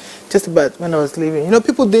 and just about when I was leaving, you know,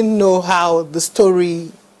 people didn't know how the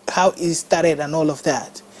story, how it started and all of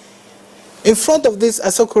that. In front of this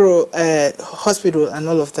Asokoro hospital and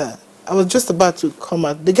all of that, I was just about to come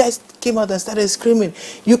out. The guys came out and started screaming,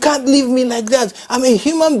 you can't leave me like that. I'm a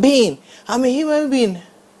human being. I'm a human being.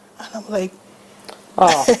 And I'm like,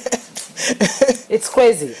 oh. It's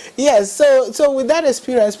crazy. Yes, so with that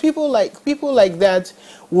experience, people like that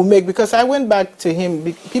will make, because I went back to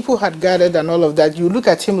him, people had gathered and all of that. You look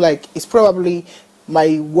at him like it's probably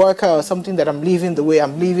my worker or something that I'm leaving the way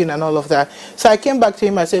I'm leaving and all of that. So I came back to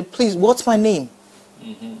him, I said, please, what's my name?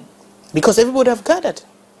 Because everybody have gathered.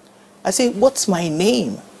 I said, what's my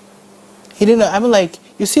name? He didn't know. I'm like,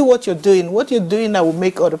 you see what you're doing now will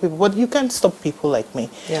make other people, but you can't stop people like me.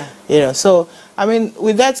 Yeah. You know, so, I mean,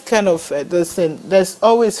 with that kind of there's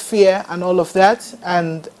always fear and all of that,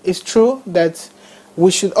 and it's true that we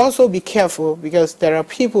should also be careful, because there are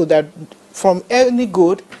people that, from any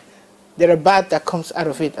good, there are bad that comes out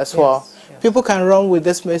of it as well. Yes. People can run with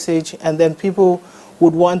this message, and then people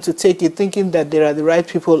would want to take it thinking that they are the right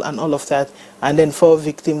people and all of that, and then fall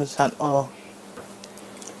victims and all.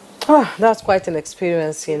 Oh, that's quite an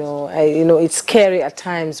experience, you know. It's scary at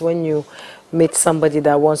times when you meet somebody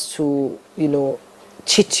that wants to,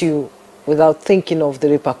 cheat you without thinking of the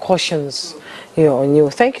repercussions, on you.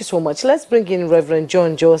 Thank you so much. Let's bring in Reverend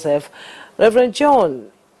John Joseph. Reverend John,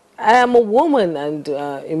 I am a woman, and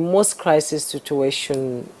in most crisis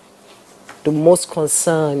situations, the most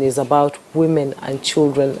concern is about women and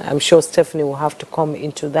children. I'm sure Stephanie will have to come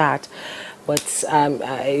into that. But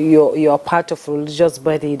you're part of a religious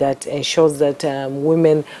body that ensures that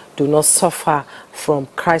women do not suffer from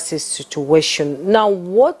crisis situation. Now,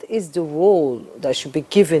 what is the role that should be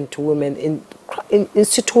given to women in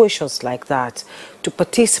situations like that to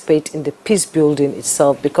participate in the peace building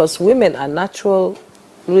itself? Because women are naturally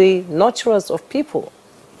nurturers of people.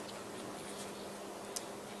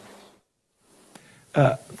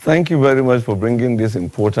 Thank you very much for bringing this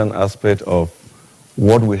important aspect of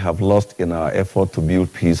what we have lost in our effort to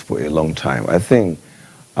build peace for a long time. I think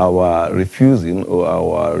our refusing or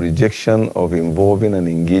our rejection of involving and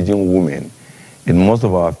engaging women in most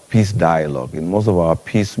of our peace dialogue, in most of our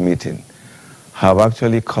peace meeting, have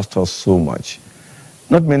actually cost us so much.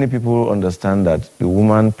 Not many people understand that the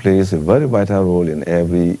woman plays a very vital role in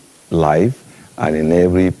every life and in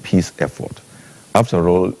every peace effort. After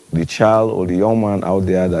all, the child or the young man out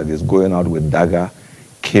there that is going out with dagger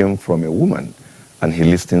came from a woman, and he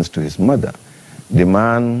listens to his mother. The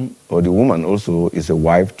man or the woman also is a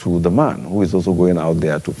wife to the man, who is also going out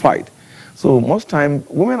there to fight. So most times,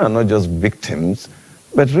 women are not just victims,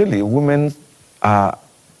 but really women are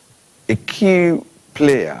a key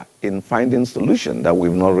player in finding solutions that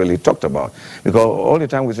we've not really talked about. Because all the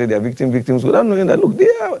time we say they are victims, without knowing that, look,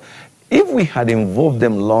 if we had involved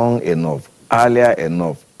them long enough, earlier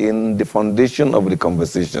enough, in the foundation of the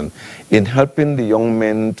conversation, in helping the young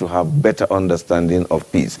men to have better understanding of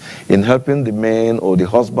peace, in helping the men or the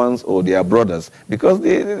husbands or their brothers, because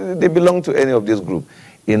they belong to any of this group,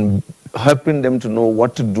 in helping them to know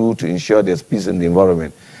what to do to ensure there's peace in the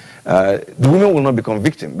environment. The women will not become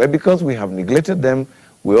victims, but because we have neglected them,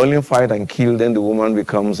 we only fight and kill, then the woman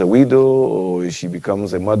becomes a widow or she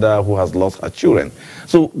becomes a mother who has lost her children.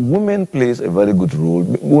 So women plays a very good role.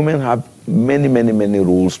 Women have many, many, many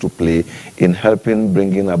roles to play in helping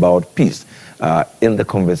bringing about peace. In the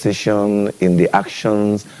conversation, in the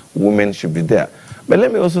actions, women should be there. But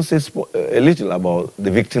let me also say a little about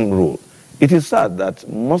the victim role. It is sad that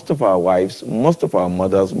most of our wives, most of our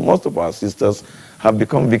mothers, most of our sisters have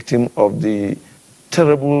become victims of the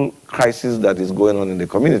terrible crisis that is going on in the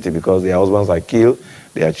community because their husbands are killed,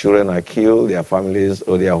 their children are killed, their families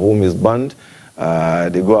or their home is burned.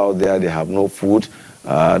 They go out there, they have no food.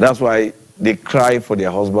 That's why they cry for their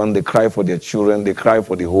husband, they cry for their children, they cry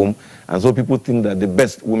for the home. And so people think that the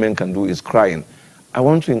best women can do is crying. I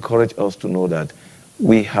want to encourage us to know that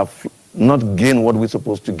we have not gained what we're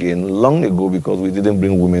supposed to gain long ago because we didn't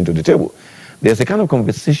bring women to the table. There's a kind of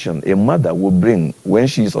conversation a mother will bring when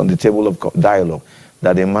she's on the table of dialogue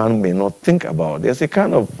that a man may not think about. There's a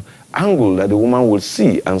kind of angle that the woman will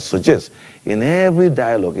see and suggest in every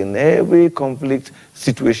dialogue, in every conflict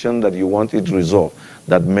situation that you want it resolved,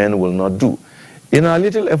 that men will not do. In our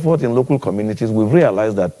little effort in local communities, we've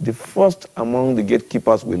realized that the first among the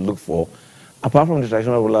gatekeepers we look for, apart from the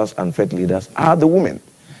traditional rulers and faith leaders, are the women.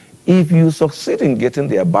 If you succeed in getting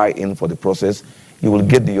their buy-in for the process, you will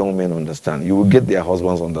get the young men understand. You will get their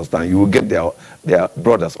husbands understand. You will get their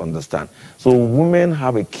brothers understand. So women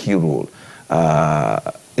have a key role.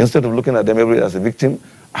 Instead of looking at them every day as a victim,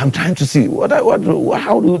 I'm trying to see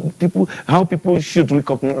how people should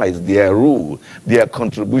recognize their role, their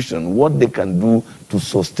contribution, what they can do to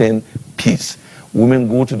sustain peace. Women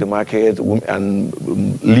go to the market and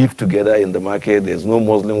live together in the market. There's no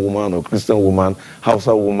Muslim woman or Christian woman,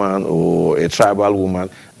 Hausa woman or a tribal woman.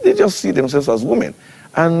 They just see themselves as women.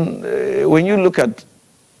 And when you look at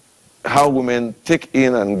how women take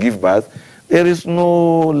in and give birth, there is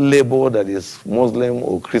no label that is Muslim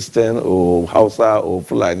or Christian or Hausa or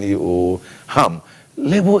Fulani or Ham.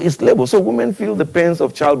 Label is label. So women feel the pains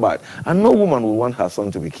of childbirth. And no woman will want her son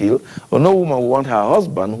to be killed, or no woman will want her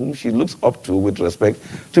husband, whom she looks up to with respect,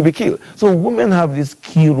 to be killed. So women have this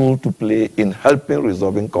key role to play in helping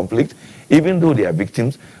resolving conflict, even though they are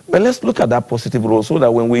victims. But let's look at that positive role so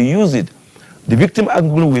that when we use it, the victim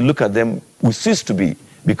angle we look at them will cease to be.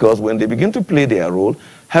 Because when they begin to play their role,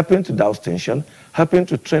 helping to douse tension, helping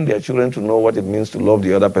to train their children to know what it means to love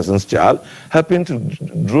the other person's child, helping to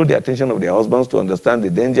draw the attention of their husbands to understand the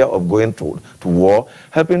danger of going to war,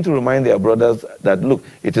 helping to remind their brothers that, look,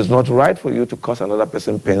 it is not right for you to cause another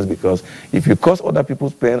person pains, because if you cause other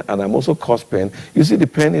people's pain and I'm also cause pain, you see the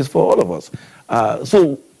pain is for all of us.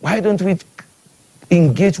 So why don't we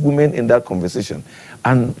engage women in that conversation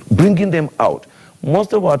and bringing them out?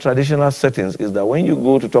 Most of our traditional settings is that when you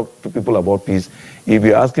go to talk to people about peace, if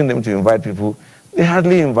you're asking them to invite people, they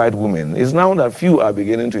hardly invite women. It's now that few are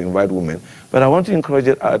beginning to invite women. But I want to encourage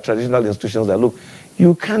our traditional institutions that, look,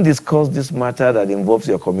 you can't discuss this matter that involves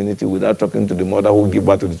your community without talking to the mother who gives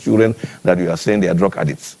birth to the children that you are saying they are drug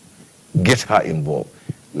addicts. Get her involved.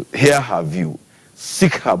 Hear her view.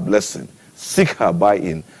 Seek her blessing. Seek her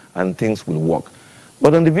buy-in, and things will work.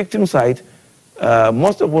 But on the victim side,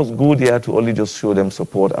 most of us go there to only just show them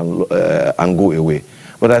support and go away.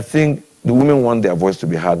 But I think the women want their voice to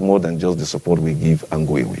be heard more than just the support we give and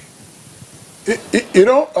go away. You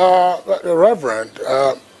know, Reverend,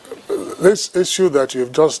 this issue that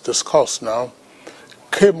you've just discussed now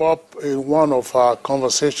came up in one of our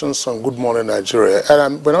conversations on Good Morning Nigeria.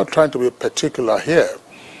 And we're not trying to be particular here.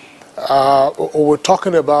 We're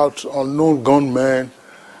talking about unknown gunmen,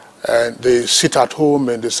 and they sit at home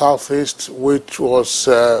in the southeast, which was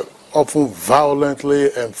often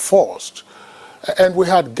violently enforced. And we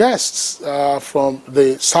had guests from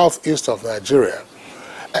the southeast of Nigeria.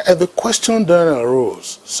 And the question then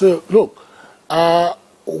arose, so look,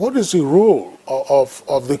 what is the role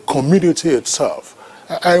of the community itself?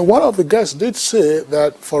 And one of the guests did say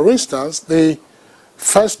that, for instance, the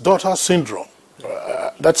first daughter syndrome,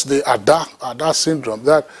 that's the Ada syndrome,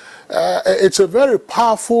 that it's a very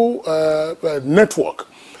powerful network,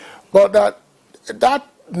 but that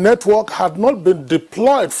network had not been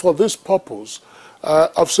deployed for this purpose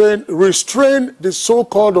of saying restrain the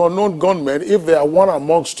so-called unknown gunmen if they are one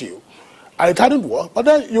amongst you. And it hadn't worked. But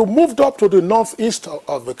then you moved up to the northeast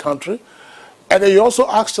of the country, and then you also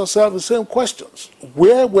asked yourself the same questions.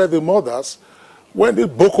 Where were the mothers when the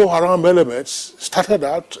Boko Haram elements started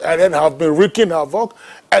out and then have been wreaking havoc,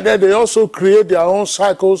 and then they also create their own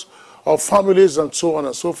cycles of families and so on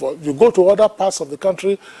and so forth. You go to other parts of the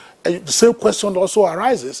country, and the same question also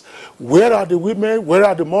arises. Where are the women? Where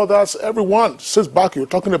are the mothers? Everyone sits back. You're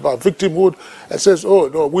talking about victimhood and says, oh,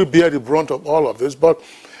 no, we bear the brunt of all of this. But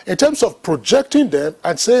in terms of projecting them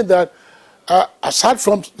and saying that aside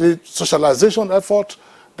from the socialization effort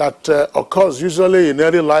that occurs usually in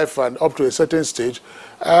early life and up to a certain stage,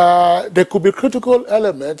 there could be critical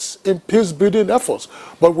elements in peace-building efforts.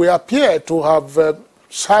 But we appear to have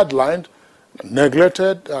sidelined,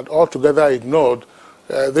 neglected, and altogether ignored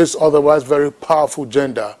this otherwise very powerful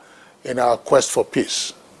gender in our quest for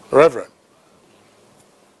peace. Reverend.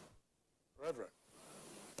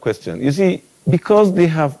 Question. You see, because they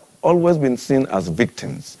have always been seen as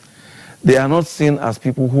victims, they are not seen as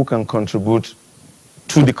people who can contribute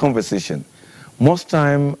to the conversation. Most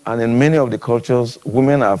time, and in many of the cultures,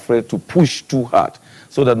 women are afraid to push too hard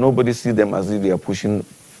so that nobody sees them as if they are pushing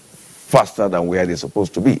faster than where they're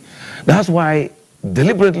supposed to be. That's why,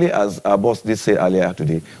 deliberately, as our boss did say earlier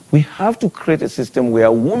today, we have to create a system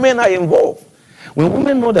where women are involved. When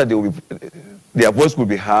women know that their voice will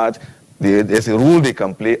be heard, there's a role they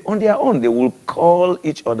can play on their own. They will call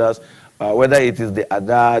each other's, whether it is the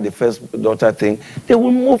Ada, the first daughter thing, they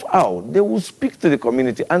will move out. They will speak to the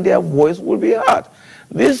community, and their voice will be heard.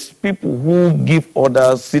 These people who give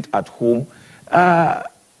orders, sit at home,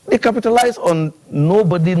 they capitalize on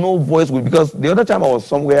nobody, no voice. Because the other time I was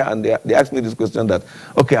somewhere and they asked me this question that,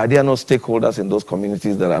 okay, are there no stakeholders in those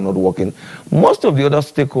communities that are not working? Most of the other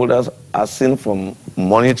stakeholders are seen from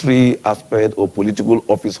monetary aspect or political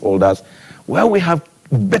office holders, where we have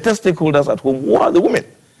better stakeholders at home who are the women.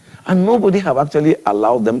 And nobody have actually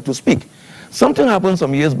allowed them to speak. Something happened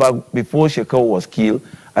some years back before Shekou was killed.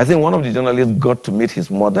 I think one of the journalists got to meet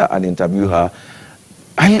his mother and interview her.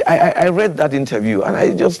 I read that interview and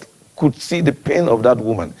I just could see the pain of that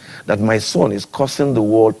woman, that my son is causing the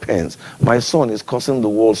world pains. My son is causing the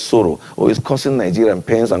world sorrow, or is causing Nigerian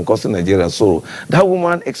pains and causing Nigerian sorrow. That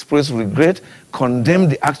woman expressed regret,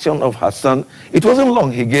 condemned the action of her son. It wasn't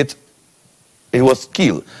long he was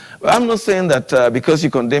killed. I'm not saying that because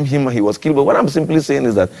you condemn him, he was killed, but what I'm simply saying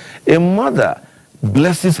is that a mother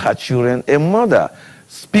blesses her children, a mother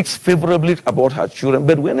speaks favorably about her children,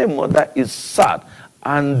 but when a mother is sad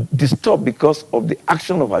and disturbed because of the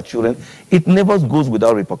action of our children, it never goes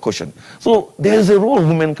without repercussion. So there is a role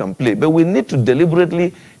women can play, but we need to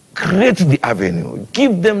deliberately create the avenue,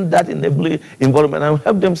 give them that enabling environment, and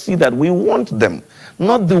help them see that we want them.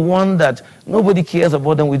 Not the one that nobody cares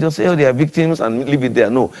about them. We just say, oh, they are victims and leave it there.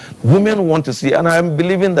 No, women want to see, and I'm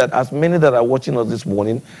believing that as many that are watching us this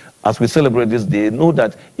morning, as we celebrate this day, know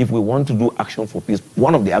that if we want to do action for peace,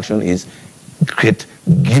 one of the action is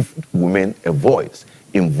give women a voice,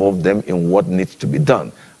 involve them in what needs to be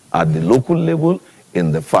done at the local level,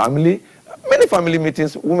 in the family. Many family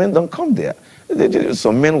meetings, women don't come there.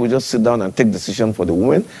 Some men will just sit down and take decision for the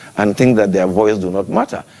women and think that their voice do not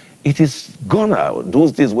matter. It is gone out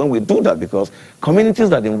those days when we do that, because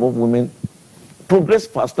communities that involve women progress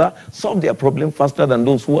faster, solve their problem faster than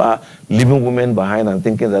those who are leaving women behind and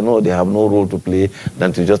thinking that no, they have no role to play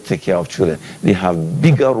than to just take care of children. They have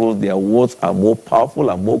bigger roles, their words are more powerful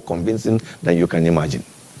and more convincing than you can imagine.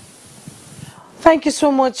 Thank you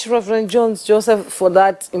so much, Reverend Jones Joseph, for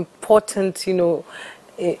that important,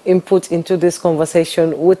 input into this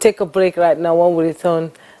conversation. We'll take a break right now. When we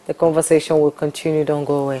return, the conversation will continue. Don't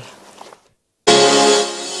go away.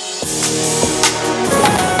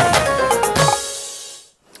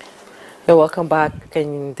 Hey, welcome back.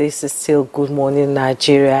 This is still Good Morning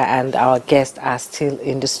Nigeria, and our guests are still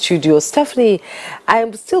in the studio. Stephanie, I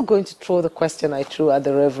am still going to throw the question I threw at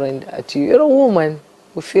the Reverend at you. You're a woman.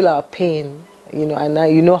 We feel our pain, and now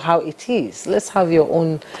you know how it is. Let's have your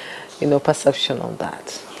own, perception on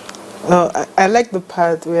that. Well, I like the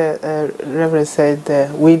part where Reverend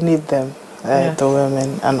said we need them, the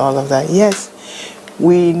women and all of that. Yes,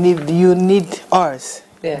 you need us.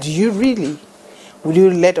 Yes. Do you really? Would you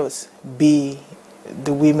let us be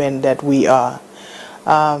the women that we are?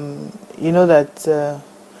 You know that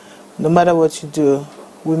no matter what you do,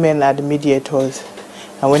 women are the mediators.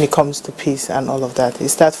 And when it comes to peace and all of that, it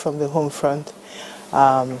starts from the home front,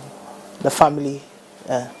 the family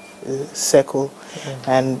circle,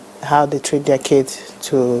 and how they treat their kids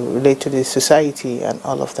to relate to the society and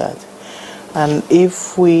all of that. And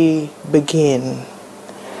if we begin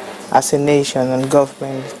as a nation and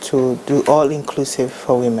government to do all-inclusive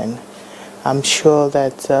for women, I'm sure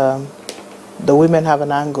that the women have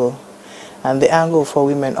an angle, and the angle for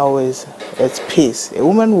women always is peace. A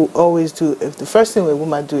woman will always do, if the first thing a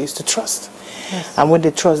woman do is to trust. Yes. And when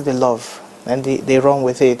they trust, they love, and they run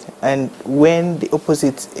with it. And when the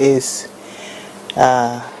opposite is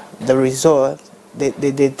the result,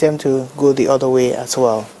 they tend to go the other way as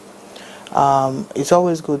well. It's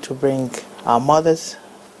always good to bring our mothers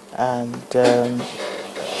and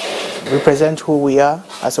represent who we are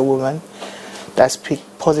as a woman, that speak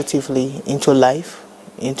positively into life,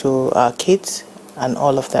 into our kids, and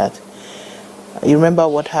all of that. You remember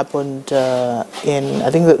what happened in, I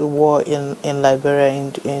think, the war in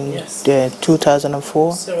Liberia in yes.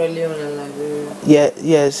 2004? Sierra Leone and Liberia. Yeah,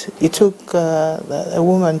 yes. It took a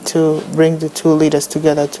woman to bring the two leaders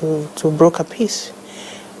together to broker peace,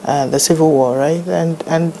 the civil war, right?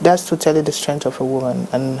 And that's to tell you the strength of a woman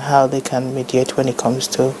and how they can mediate when it comes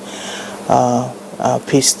to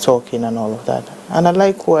peace talking and all of that. And I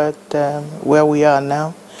like what where we are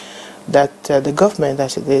now, that the government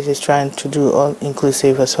is trying to do all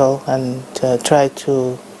inclusive as well, and try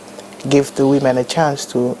to give the women a chance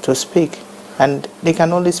to speak. And they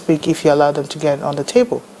can only speak if you allow them to get on the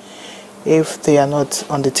table. If they are not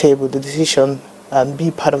on the table, the decision, and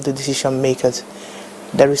be part of the decision makers,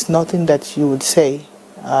 there is nothing that you would say.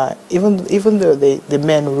 Even though the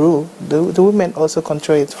men rule, the women also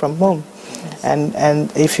control it from home. Yes.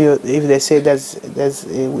 And if they say there's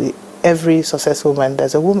every successful man,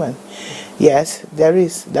 there's a woman. Yes, there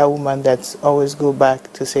is that woman that's always go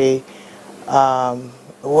back to say,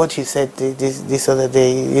 what you said this other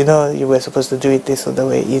day, you know, you were supposed to do it this other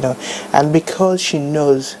way, you know. And because she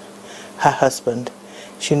knows her husband,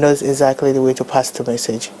 she knows exactly the way to pass the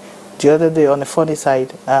message. The other day, on the funny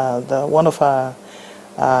side, one of our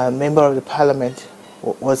member of the parliament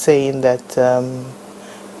was saying that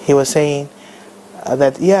he was saying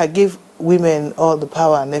that, yeah, give women all the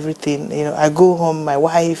power and everything. You know, I go home, my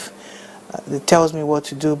wife tells me what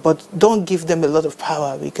to do, but don't give them a lot of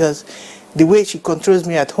power, because the way she controls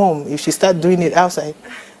me at home, if she starts doing it outside,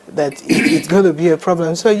 that it's going to be a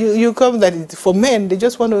problem. So you come that for men, they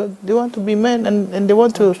just want to be men, and they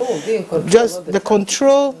want to just the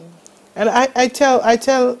control. And I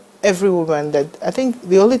tell every woman that I think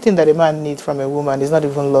the only thing that a man needs from a woman is not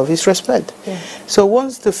even love, it's respect. Yeah. So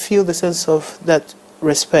once they feel the sense of that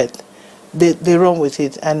respect, they run with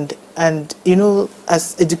it. And you know,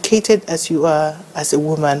 as educated as you are as a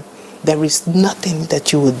woman, there is nothing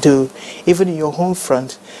that you would do, even in your home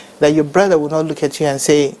front, that your brother will not look at you and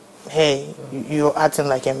say, hey, you're acting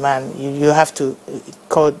like a man. You have to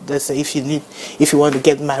call this if you want to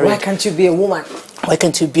get married. Why can't you be a woman? Why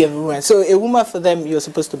can't you be a woman? So a woman, for them, you're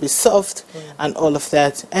supposed to be soft and all of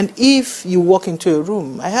that. And if you walk into a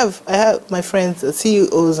room, I have my friends,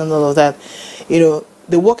 CEOs and all of that, you know,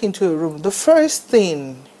 they walk into a room, the first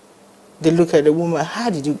thing they look at the woman, how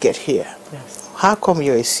did you get here? Yes. How come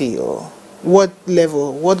you're a CEO? What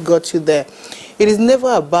level? What got you there? It is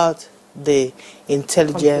never about the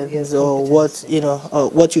intelligence or what, you know, or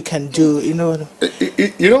what you can do, you know.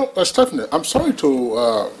 You know, Stephanie, I'm sorry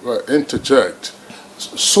to interject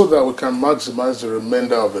so that we can maximize the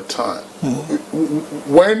remainder of the time.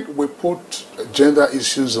 Mm-hmm. When we put gender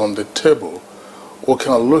issues on the table, we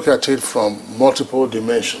can look at it from multiple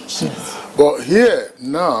dimensions. Yes. But here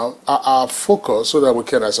now, our focus, so that we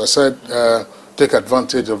can, as I said, take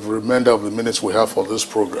advantage of the remainder of the minutes we have for this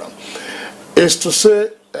program, is to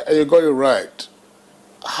say, you got it right,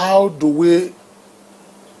 how do we,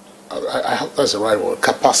 I hope that's the right word,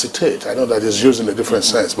 capacitate, I know that is used in a different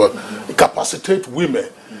sense, but capacitate women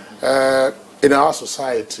in our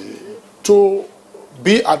society to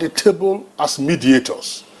be at the table as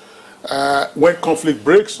mediators when conflict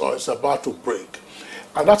breaks or it's about to break.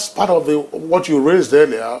 And that's part of what you raised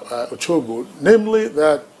earlier, Ochogu, namely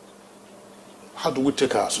that how do we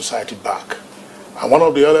take our society back? And one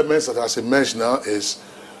of the elements that has emerged now is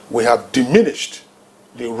we have diminished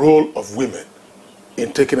the role of women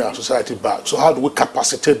in taking our society back. So how do we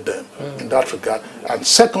capacitate them in that regard? And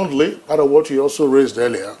secondly, part of what you also raised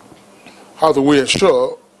earlier, how do we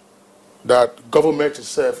ensure that government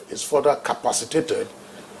itself is further capacitated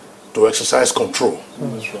to exercise control?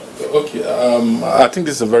 That's right. Okay, I think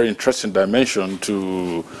this is a very interesting dimension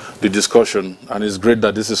to the discussion, and it's great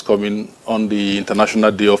that this is coming on the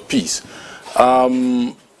International Day of Peace.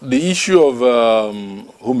 The issue of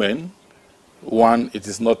women, one, it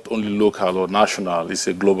is not only local or national, it's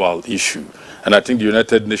a global issue. And I think the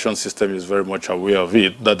United Nations system is very much aware of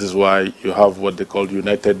it. That is why you have what they call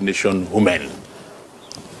United Nations Women,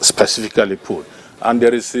 specifically put. And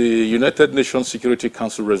there is a United Nations Security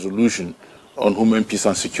Council resolution on women, peace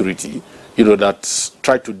and security, you know, that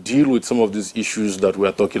try to deal with some of these issues that we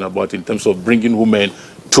are talking about in terms of bringing women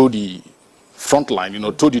to the front line,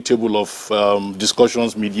 to the table of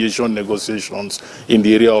discussions, mediation, negotiations in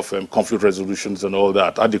the area of conflict resolutions and all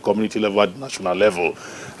that at the community level, at the national level.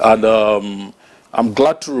 And I'm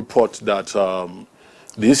glad to report that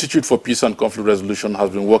the Institute for Peace and Conflict Resolution has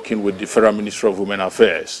been working with the Federal Ministry of Women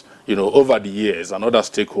Affairs, over the years and other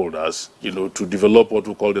stakeholders, to develop what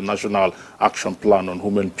we call the National Action Plan on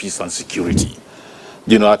Women, Peace and Security.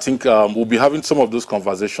 I think we'll be having some of those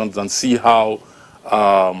conversations and see how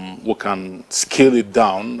we can scale it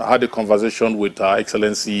down. I had a conversation with Her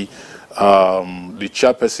Excellency, the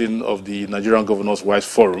chairperson of the Nigerian Governors' Wives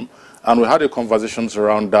Forum, and we had a conversations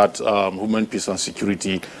around that women, peace and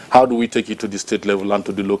security. How do we take it to the state level and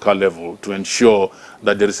to the local level to ensure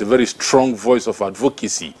that there is a very strong voice of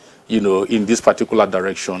advocacy, in this particular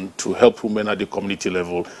direction to help women at the community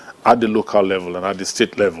level, at the local level and at the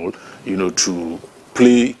state level, to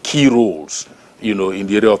play key roles, in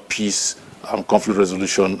the area of peace, conflict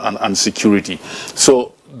resolution and security.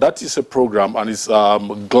 So that is a program, and it's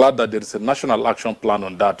glad that there is a national action plan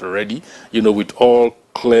on that already, with all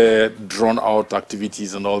clear, drawn-out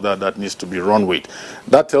activities and all that needs to be run with.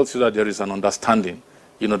 That tells you that there is an understanding,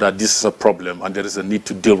 that this is a problem and there is a need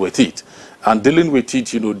to deal with it. And dealing with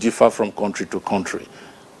it, differ from country to country,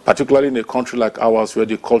 particularly in a country like ours where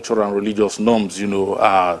the cultural and religious norms,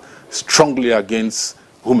 are strongly against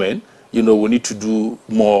women. We need to do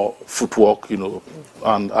more footwork,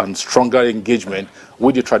 and stronger engagement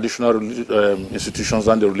with the traditional institutions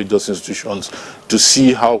and the religious institutions to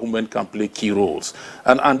see how women can play key roles.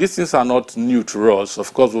 And these things are not new to us.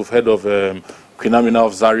 Of course, we've heard of Queen Amina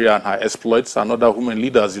of Zaria and her exploits, and other women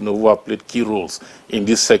leaders, who have played key roles in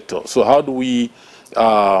this sector. So how do we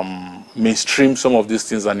mainstream some of these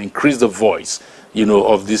things and increase the voice,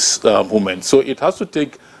 of these women? So it has to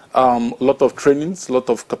take a lot of trainings, a lot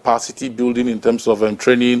of capacity building in terms of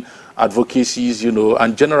training, advocacies,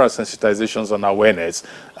 and general sensitizations and awareness,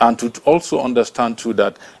 and to also understand too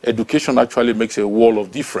that education actually makes a world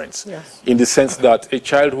of difference. Yes. In the sense that a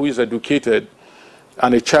child who is educated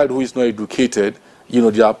and a child who is not educated,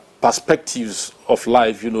 their perspectives of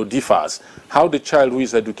life, differs. How the child who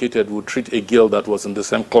is educated would treat a girl that was in the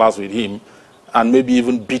same class with him and maybe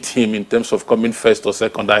even beat him in terms of coming first or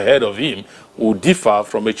second ahead of him will differ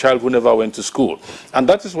from a child who never went to school. And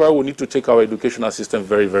that is why we need to take our educational system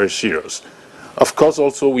very, very serious. Of course,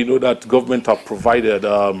 also, we know that government have provided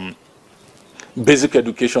basic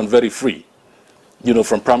education very free,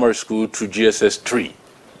 from primary school to GSS 3.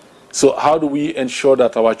 So how do we ensure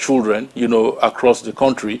that our children, across the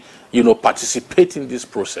country, participate in this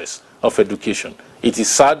process of education? It is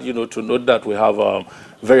sad, to note that we have a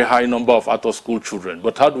very high number of out-of-school children.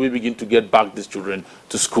 But how do we begin to get back these children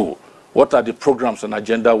to school? What are the programs and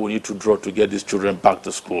agenda we need to draw to get these children back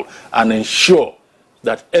to school and ensure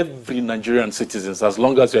that every Nigerian citizen, as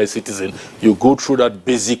long as you're a citizen, you go through that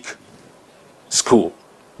basic school?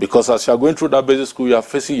 Because as you're going through that basic school,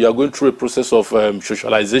 you're going through a process of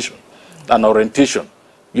socialization and orientation,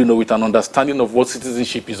 with an understanding of what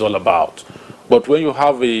citizenship is all about. But when you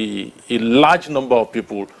have a large number of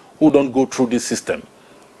people who don't go through this system,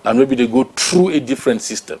 and maybe they go through a different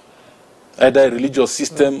system, either a religious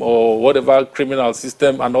system or whatever, criminal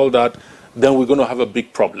system and all that, then we're going to have a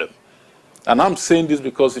big problem. And I'm saying this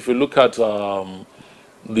because if you look at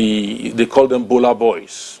they call them Bola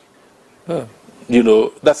boys. Huh.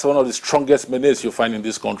 That's one of the strongest menaces you find in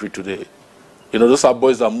this country today. Those are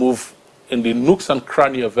boys that move in the nooks and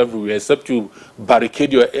crannies of everywhere, except you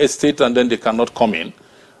barricade your estate and then they cannot come in.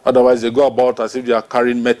 Otherwise, they go about as if they are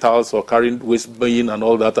carrying metals or carrying waste bin and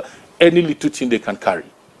all that. Any little thing they can carry.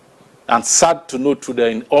 And sad to note too, they're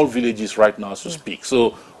in all villages right now as we speak.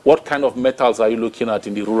 So what kind of metals are you looking at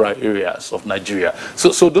in the rural areas of Nigeria?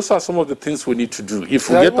 So those are some of the things we need to do. If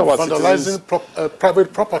we get our citizens...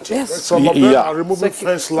 private property. Yes. Right? Some of them are removing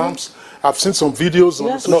fence lamps. I've seen some videos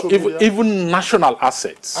on social media. Even national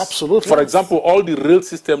assets. Absolutely. For example, all the rail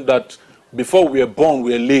system that before we were born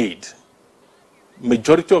were laid.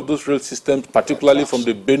 Majority of those rail systems, particularly from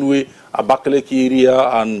the Benue, Abakaliki area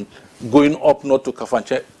and going up north to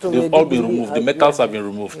Kafanche, they've all been removed. The metals have been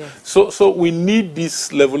removed. Yes. So we need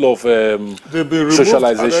this level of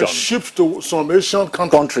socialization. And then shipped to some Asian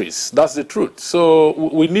countries. That's the truth. So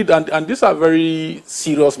we need, and these are very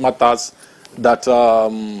serious matters that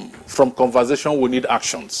from conversation we need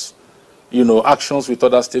actions. Actions with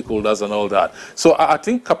other stakeholders and all that. So I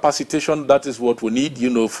think capacitation, that is what we need, we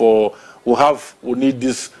need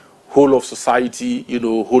this whole of society,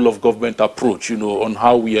 whole of government approach, on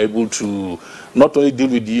how we are able to not only deal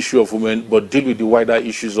with the issue of women, but deal with the wider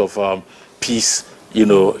issues of peace,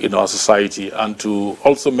 in our society. And to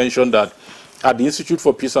also mention that at the Institute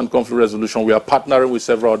for Peace and Conflict Resolution, we are partnering with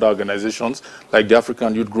several other organizations like the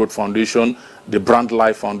African Youth Growth Foundation, the Brand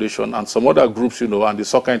Life Foundation, and some other groups, you know, and the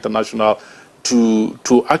Soccer International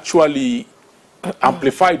to actually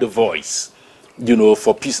amplify the voice, you know,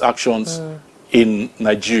 for peace actions in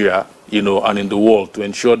Nigeria, you know, and in the world, to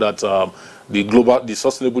ensure that the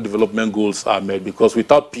sustainable development goals are met. Because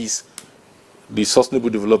without peace, the sustainable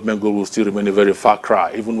development goal will still remain a very far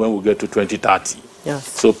cry, even when we get to 2030. Yes.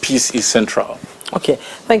 So peace is central. Okay,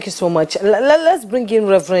 thank you so much. Let's bring in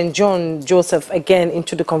Reverend John Joseph again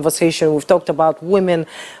into the conversation. We've talked about women,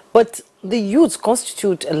 but the youths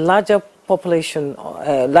constitute a larger population,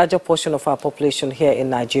 a larger portion of our population here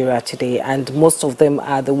in Nigeria today, and most of them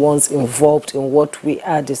are the ones involved in what we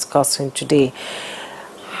are discussing today.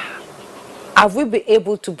 Have we been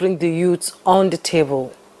able to bring the youths on the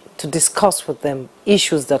table to discuss with them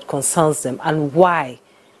issues that concerns them and why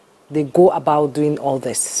they go about doing all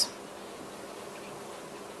this?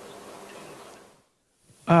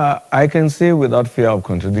 I can say without fear of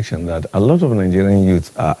contradiction that a lot of Nigerian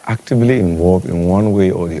youths are actively involved in one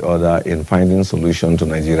way or the other in finding solution to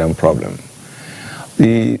Nigerian problem.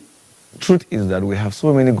 The truth is that we have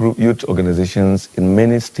so many group youth organizations in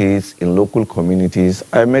many states, in local communities.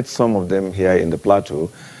 I met some of them here in the Plateau,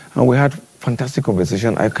 and we had fantastic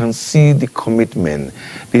conversation. I can see the commitment,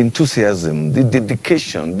 the enthusiasm, the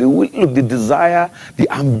dedication, the desire, the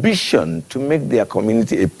ambition to make their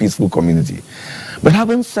community a peaceful community. But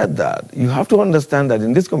having said that, you have to understand that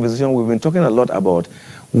in this conversation we've been talking a lot about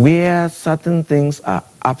where certain things are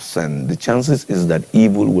absent, the chances is that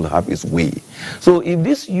evil will have its way. So if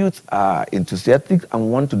these youths are enthusiastic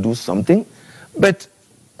and want to do something, but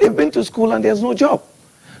they've been to school and there's no job.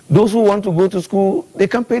 Those who want to go to school, they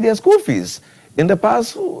can pay their school fees. In the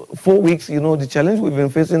past 4 weeks, you know, the challenge we've been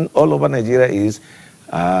facing all over Nigeria is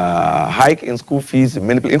hike in school fees,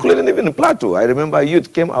 including even in Plateau. I remember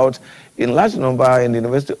youth came out in large number in the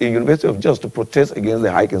University of Jos to protest against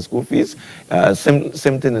the hike in school fees.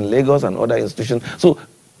 Same thing in Lagos and other institutions. So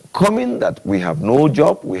coming that we have no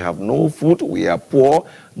job, we have no food, we are poor,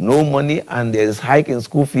 no money, and there is hike in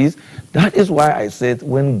school fees. That is why I said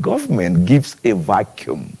when government gives a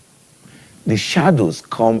vacuum, the shadows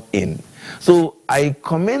come in. So I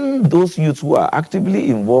commend those youths who are actively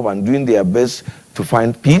involved and doing their best to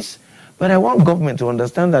find peace, but I want government to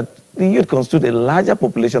understand that the youth constitute a larger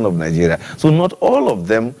population of Nigeria. So not all of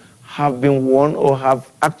them have been won or have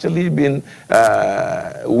actually been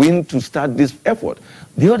win to start this effort.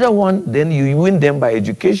 The other one, then you win them by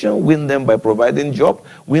education, win them by providing job,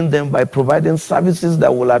 win them by providing services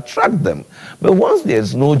that will attract them. But once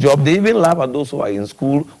there's no job, they even laugh at those who are in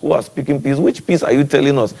school, who are speaking peace. Which peace are you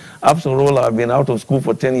telling us? After all, I've been out of school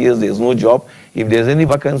for 10 years, there's no job. If there's any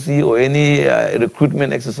vacancy or any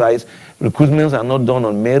recruitment exercise, recruitments are not done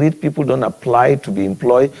on merit. People don't apply to be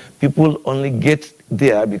employed. People only get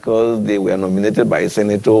there because they were nominated by a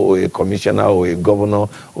senator or a commissioner or a governor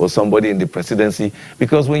or somebody in the presidency.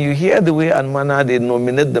 Because when you hear the way and manner they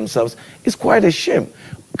nominate themselves, it's quite a shame.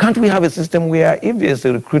 Can't we have a system where if there's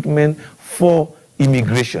a recruitment for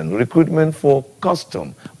immigration, recruitment for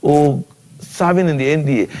custom, or serving in the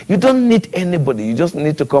NTA, you don't need anybody. You just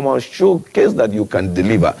need to come out, showcase that you can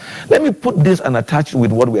deliver. Let me put this and attach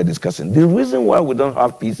with what we are discussing. The reason why we don't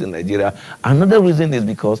have peace in Nigeria, another reason is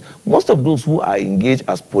because most of those who are engaged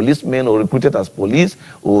as policemen or recruited as police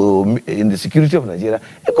or in the security of Nigeria,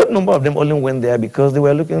 a good number of them only went there because they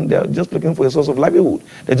were just looking for a source of livelihood.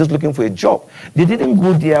 They're just looking for a job. They didn't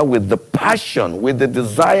go there with the passion, with the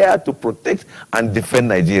desire to protect and defend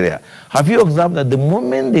Nigeria. Have you observed that the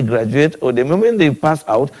moment they graduate or the moment they pass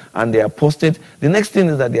out and they are posted, the next thing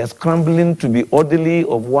is that they are scrambling to be orderly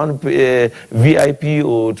of one VIP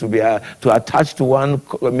or to be to attach to one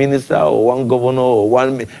minister or one governor or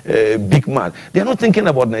one big man. They are not thinking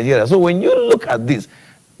about Nigeria. So when you look at this,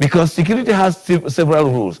 because security has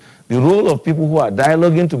several rules. The role of people who are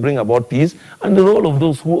dialoguing to bring about peace, and the role of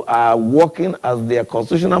those who are working as their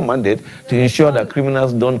constitutional mandate to ensure that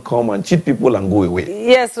criminals don't come and cheat people and go away.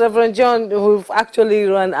 Yes, Reverend John, we've actually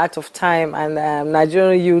run out of time, and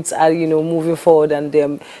Nigerian youths are, moving forward and they're,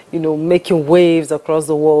 making waves across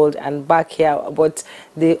the world and back here, but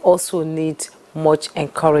they also need much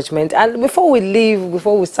encouragement. And before we leave,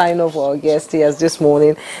 before we sign off our guest here this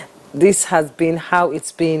morning, this has been how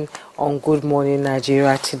it's been on Good Morning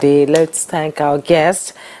Nigeria today. Let's thank our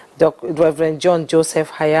guest, Reverend John Joseph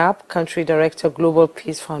Hayab, Country Director, Global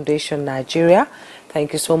Peace Foundation, Nigeria.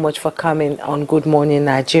 Thank you so much for coming on Good Morning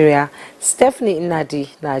Nigeria. Stephanie Nnadi,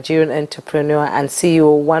 Nigerian entrepreneur and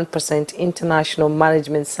CEO, 1% International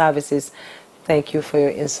Management Services. Thank you for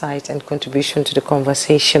your insight and contribution to the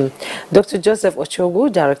conversation. Dr. Joseph Ochogu,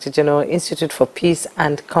 Director General, Institute for Peace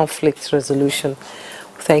and Conflict Resolution.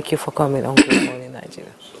 Thank you for coming on Good Morning Nigeria.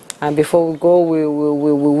 And before we go,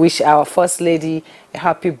 we wish our First Lady a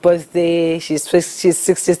happy birthday. She's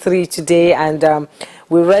 63 today, and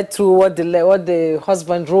we read through what the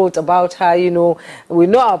husband wrote about her. You know, we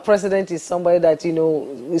know our president is somebody that, you know,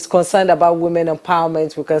 is concerned about women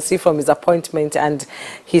empowerment. We can see from his appointment, and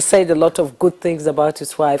he said a lot of good things about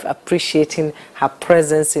his wife, appreciating her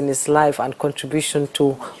presence in his life and contribution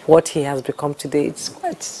to what he has become today. It's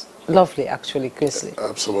quite lovely, actually, Chrisley.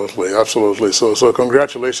 Absolutely, absolutely. So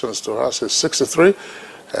congratulations to her. She's 63,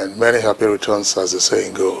 and many happy returns, as the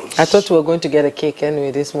saying goes. I thought we were going to get a cake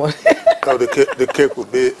anyway this morning. No, the cake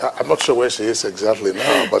would be, I'm not sure where she is exactly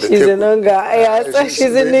now, but the she's cake in Onga. Yes,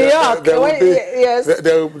 she's in New York.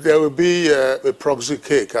 There will be a proxy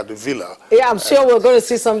cake at the villa. Yeah, I'm sure we're going to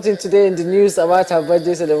see something today in the news about her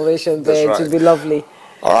birthday celebration there. Right. It will be lovely.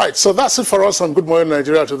 All right, so that's it for us on Good Morning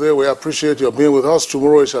Nigeria today. We appreciate your being with us.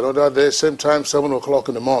 Tomorrow is another day, same time, 7 o'clock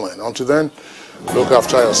in the morning. Until then, look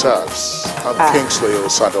after yourselves. I'm Kingsley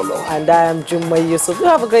Osadolo. And I am Jumma Yusuf. You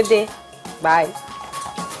have a great day. Bye.